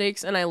it's low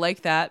stakes, and I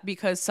like that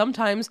because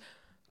sometimes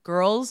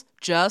girls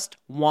just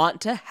want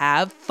to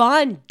have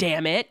fun,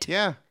 damn it.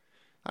 Yeah.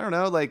 I don't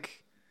know,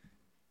 like,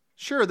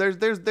 sure,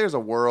 there's a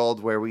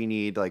world where we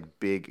need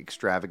like big,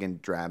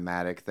 extravagant,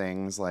 dramatic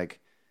things. Like,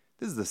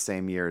 this is the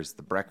same year as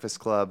The Breakfast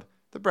Club.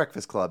 The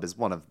Breakfast Club is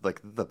one of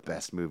like the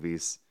best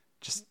movies.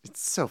 Just,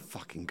 it's so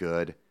fucking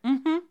good.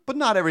 Mm-hmm. But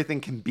not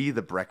everything can be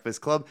The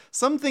Breakfast Club.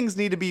 Some things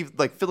need to be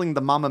like filling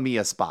the Mamma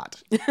Mia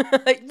spot.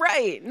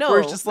 Right. No, where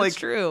it's just like, that's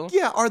true.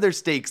 Yeah, are there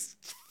stakes?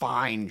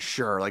 Fine,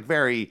 sure. Like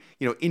very,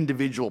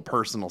 individual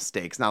personal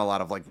stakes. Not a lot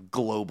of like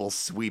global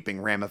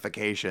sweeping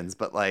ramifications.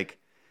 But like,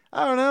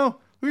 I don't know.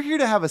 We're here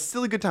to have a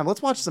silly good time.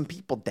 Let's watch some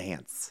people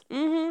dance.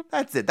 Mm-hmm.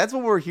 That's it. That's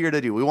what we're here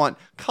to do. We want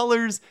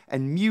colors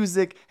and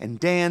music and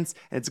dance.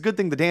 And it's a good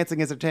thing the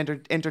dancing is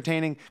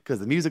entertaining because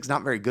the music's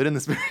not very good in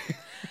this movie.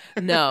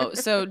 No.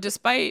 So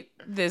despite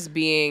this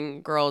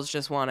being Girls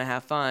Just Want to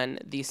Have Fun,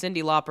 the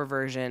Cyndi Lauper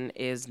version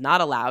is not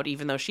allowed,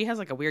 even though she has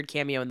like a weird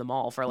cameo in the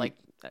mall for like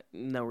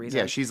no reason.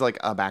 Yeah, she's like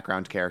a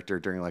background character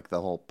during like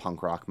the whole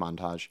punk rock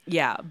montage.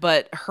 Yeah,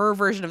 but her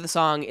version of the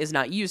song is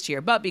not used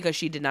here. But because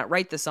she did not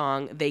write the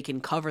song, they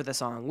can cover the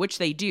song, which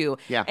they do.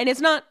 Yeah. And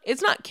it's not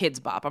Kids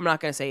Bop. I'm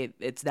not going to say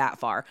it's that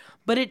far.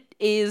 But it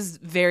is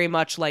very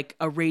much like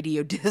a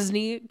Radio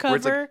Disney cover. Where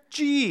it's like,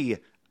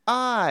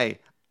 G-I-R.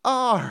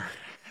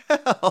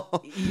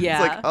 Hell.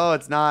 Yeah. It's like, oh,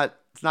 it's not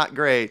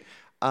great.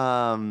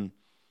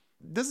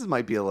 This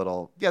might be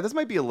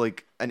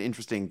like an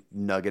interesting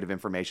nugget of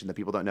information that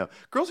people don't know.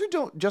 Girls Who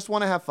Don't Just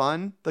Want to Have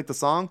Fun, like the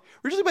song,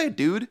 originally by a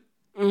dude.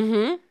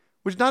 Mm-hmm.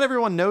 Which not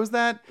everyone knows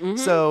that. Mm-hmm.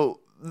 So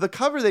the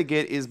cover they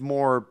get is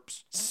more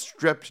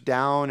stripped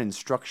down and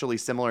structurally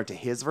similar to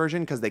his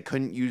version because they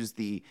couldn't use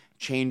the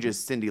changes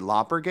Cyndi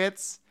Lauper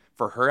gets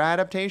for her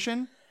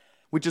adaptation.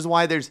 Which is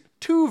why there's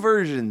two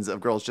versions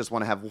of Girls Just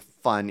Want to Have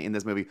Fun in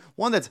this movie.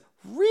 One that's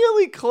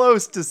really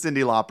close to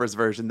Cyndi Lauper's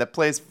version that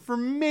plays for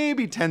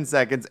maybe 10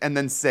 seconds and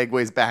then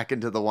segues back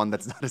into the one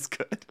that's not as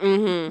good.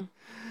 Mm-hmm.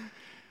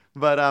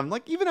 But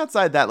like even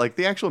outside that, like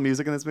the actual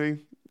music in this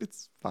movie,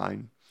 it's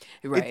fine.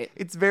 Right.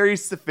 It's very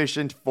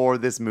sufficient for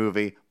this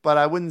movie, but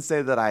I wouldn't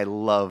say that I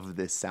love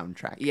this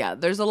soundtrack. Yeah,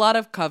 there's a lot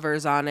of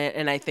covers on it,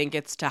 and I think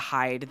it's to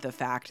hide the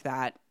fact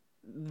that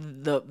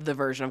the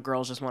version of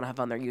Girls Just Want to Have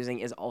Fun they're using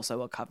is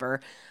also a cover.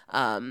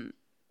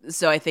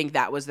 So I think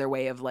that was their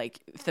way of like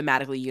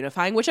thematically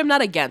unifying, which I'm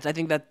not against. I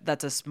think that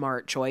that's a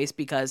smart choice,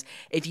 because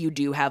if you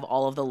do have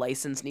all of the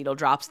licensed needle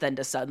drops, then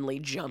to suddenly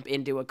jump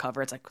into a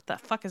cover, it's like, what the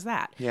fuck is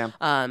that? Yeah.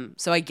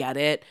 So I get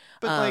it.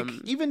 But like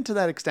even to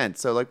that extent,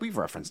 so like we've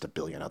referenced a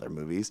billion other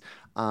movies.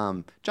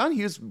 John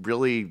Hughes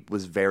really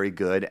was very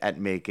good at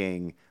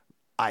making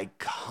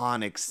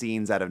iconic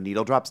scenes out of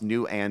needle drops,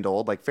 new and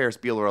old. Like Ferris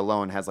Bueller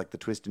alone has like the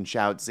twist and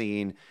shout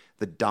scene,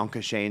 the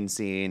Donkashane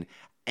scene,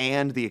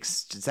 and the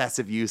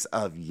excessive use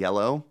of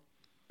yellow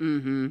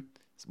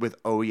with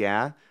Oh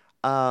Yeah.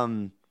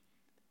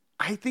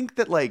 I think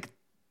that like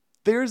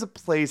there's a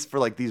place for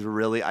like these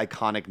really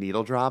iconic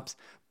needle drops,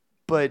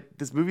 but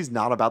this movie's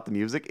not about the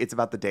music. It's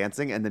about the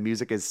dancing, and the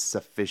music is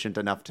sufficient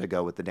enough to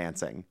go with the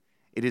dancing.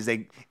 It is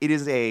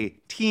a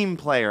team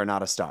player,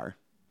 not a star.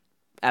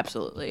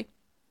 Absolutely.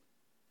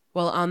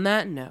 Well, on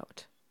that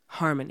note,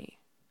 Harmony,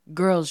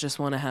 Girls Just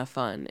Want to Have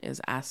Fun is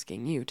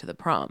asking you to the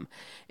prom.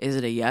 Is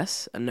it a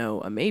yes, a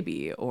no, a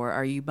maybe, or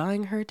are you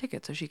buying her a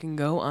ticket so she can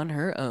go on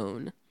her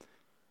own?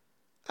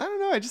 I don't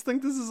know. I just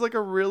think this is like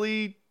a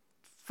really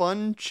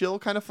fun, chill,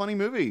 kind of funny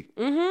movie.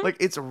 Like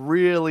it's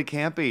really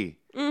campy.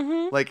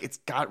 Like it's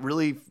got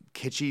really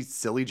kitschy,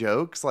 silly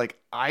jokes. Like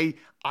I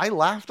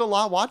laughed a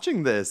lot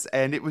watching this,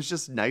 and it was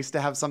just nice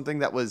to have something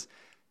that was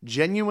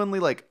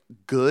genuinely like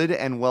good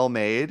and well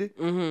made,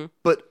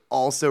 but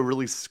also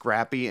really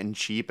scrappy and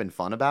cheap and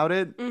fun about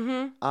it.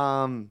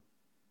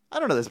 I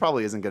don't know. This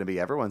probably isn't going to be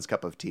everyone's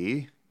cup of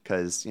tea,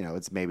 because you know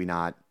it's maybe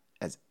not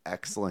as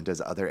excellent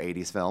as other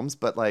 80s films,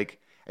 but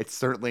like it's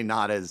certainly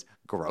not as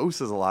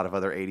gross as a lot of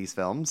other 80s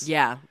films.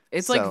 Yeah,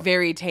 it's So- like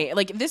very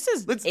like this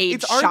is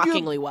aged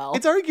shockingly well.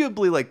 It's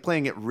arguably like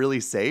playing it really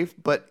safe,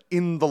 but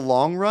in the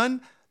long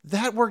run,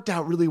 that worked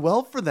out really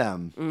well for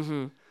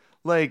them.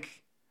 Like,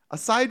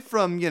 aside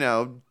from, you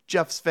know,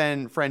 Jeff's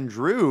friend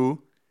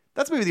Drew,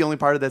 that's maybe the only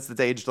part of this that's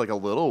aged like a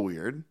little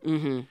weird.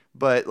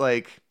 But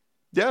like,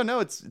 yeah, no,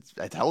 it's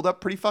held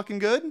up pretty fucking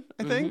good,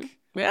 I think.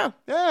 Yeah.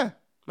 Yeah.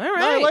 All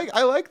No, right.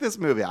 I like this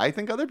movie. I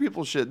think other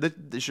people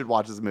should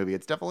watch this movie.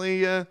 It's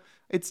definitely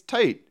it's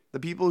tight. The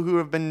people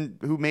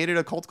who made it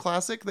a cult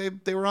classic,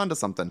 they were onto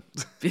something.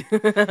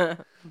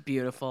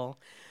 Beautiful.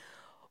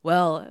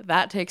 Well,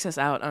 that takes us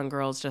out on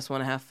Girls Just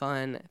Want to Have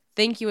Fun.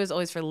 Thank you as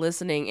always for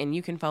listening, and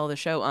you can follow the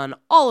show on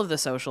all of the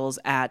socials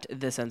at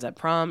This Ends at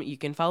Prom. You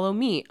can follow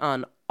me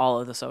on all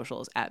of the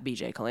socials at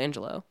BJ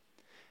Colangelo.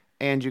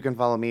 And you can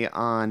follow me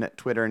on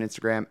Twitter and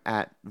Instagram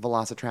at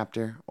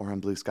Velocitraptor, or on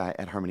Blue Sky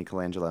at Harmony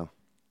Colangelo.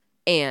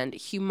 And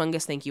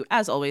humongous thank you,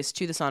 as always,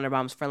 to the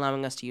Sonderbombs for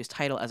allowing us to use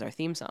Tidal as our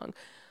theme song.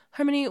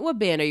 Harmony, what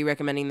band are you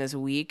recommending this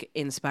week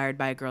inspired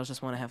by Girls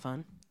Just Want to Have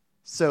Fun?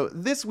 So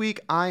this week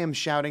I am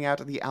shouting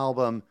out the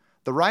album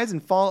The Rise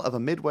and Fall of a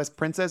Midwest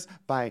Princess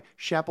by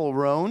Chappell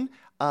Roan.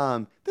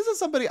 This is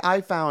somebody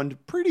I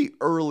found pretty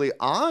early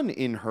on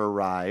in her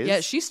rise.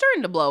 Yeah, she's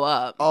starting to blow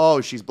up. Oh,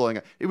 she's blowing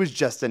up. It was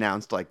just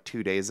announced like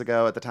 2 days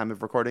ago at the time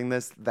of recording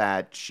this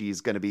that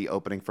she's going to be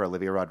opening for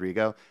Olivia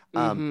Rodrigo.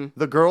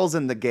 The girls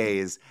and the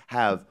gays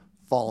have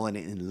fallen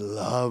in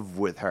love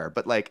with her,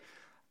 but like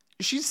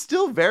she's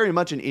still very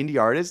much an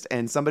indie artist,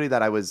 and somebody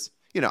that I was,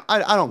 you know,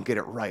 I don't get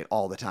it right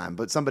all the time,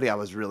 but somebody I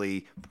was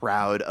really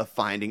proud of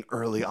finding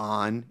early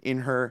on in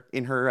her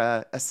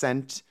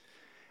ascent.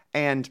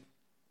 And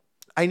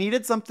I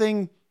needed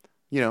something,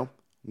 you know,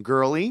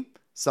 girly,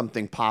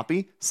 something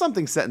poppy,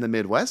 something set in the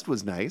Midwest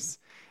was nice.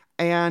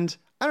 And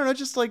I don't know,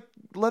 just like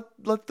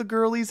let the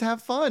girlies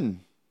have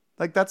fun.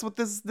 Like that's what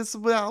this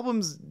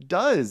album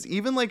does.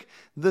 Even like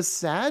the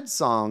sad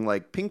song,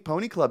 like Pink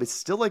Pony Club, is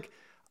still like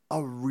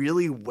a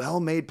really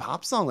well-made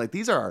pop song. Like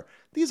these are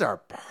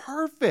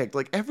perfect.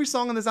 Like every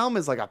song on this album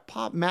is like a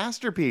pop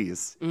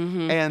masterpiece.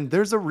 And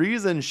there's a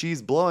reason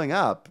she's blowing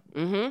up.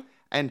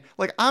 And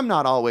like I'm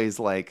not always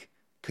like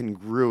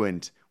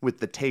congruent with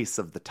the tastes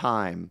of the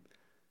time,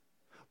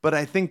 but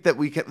I think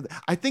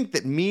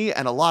that me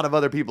and a lot of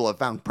other people have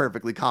found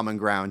perfectly common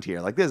ground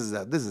here. Like this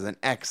is an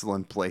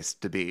excellent place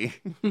to be.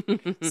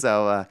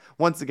 So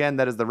once again,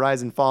 that is The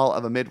Rise and Fall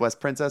of a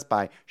Midwest Princess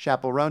by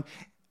Chappell Roan.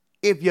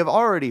 If you've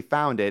already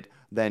found it,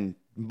 then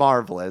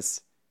marvelous.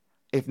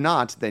 If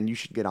not, then you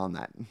should get on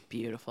that.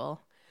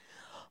 Beautiful.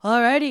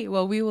 Alrighty,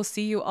 well, we will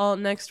see you all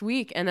next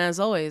week. And as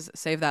always,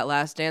 save that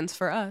last dance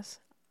for us.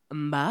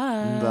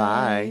 Bye.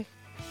 Bye.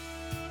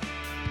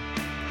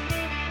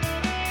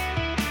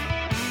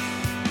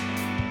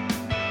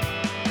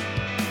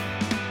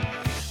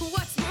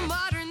 What's more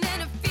modern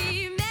than a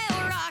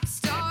female rock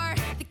star?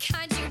 The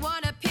kind you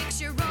wanna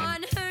picture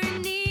on her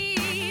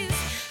knees.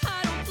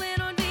 I don't plan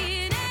on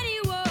being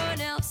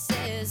anyone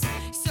else's,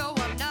 so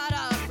I'm not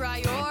a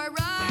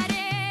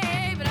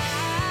priority. But I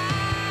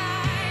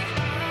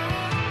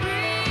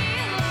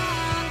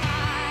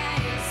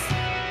realize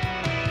that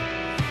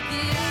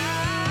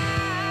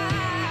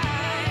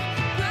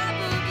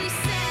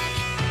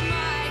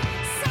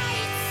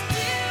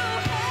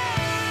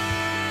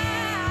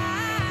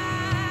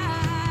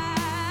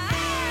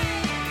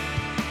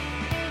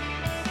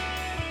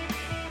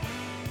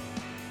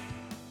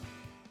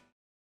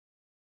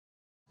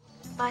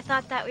I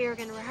thought that we were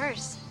gonna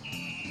rehearse.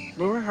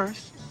 We'll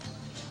rehearse.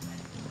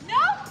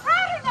 No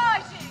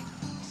fraternizing!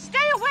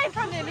 Stay away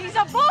from him, he's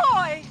a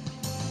boy!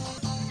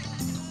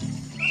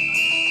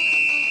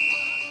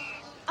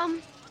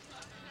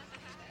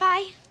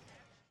 Bye.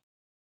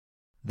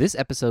 This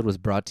episode was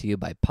brought to you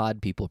by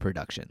Pod People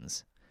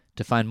Productions.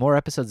 To find more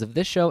episodes of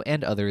this show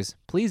and others,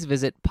 please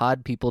visit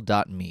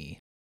podpeople.me.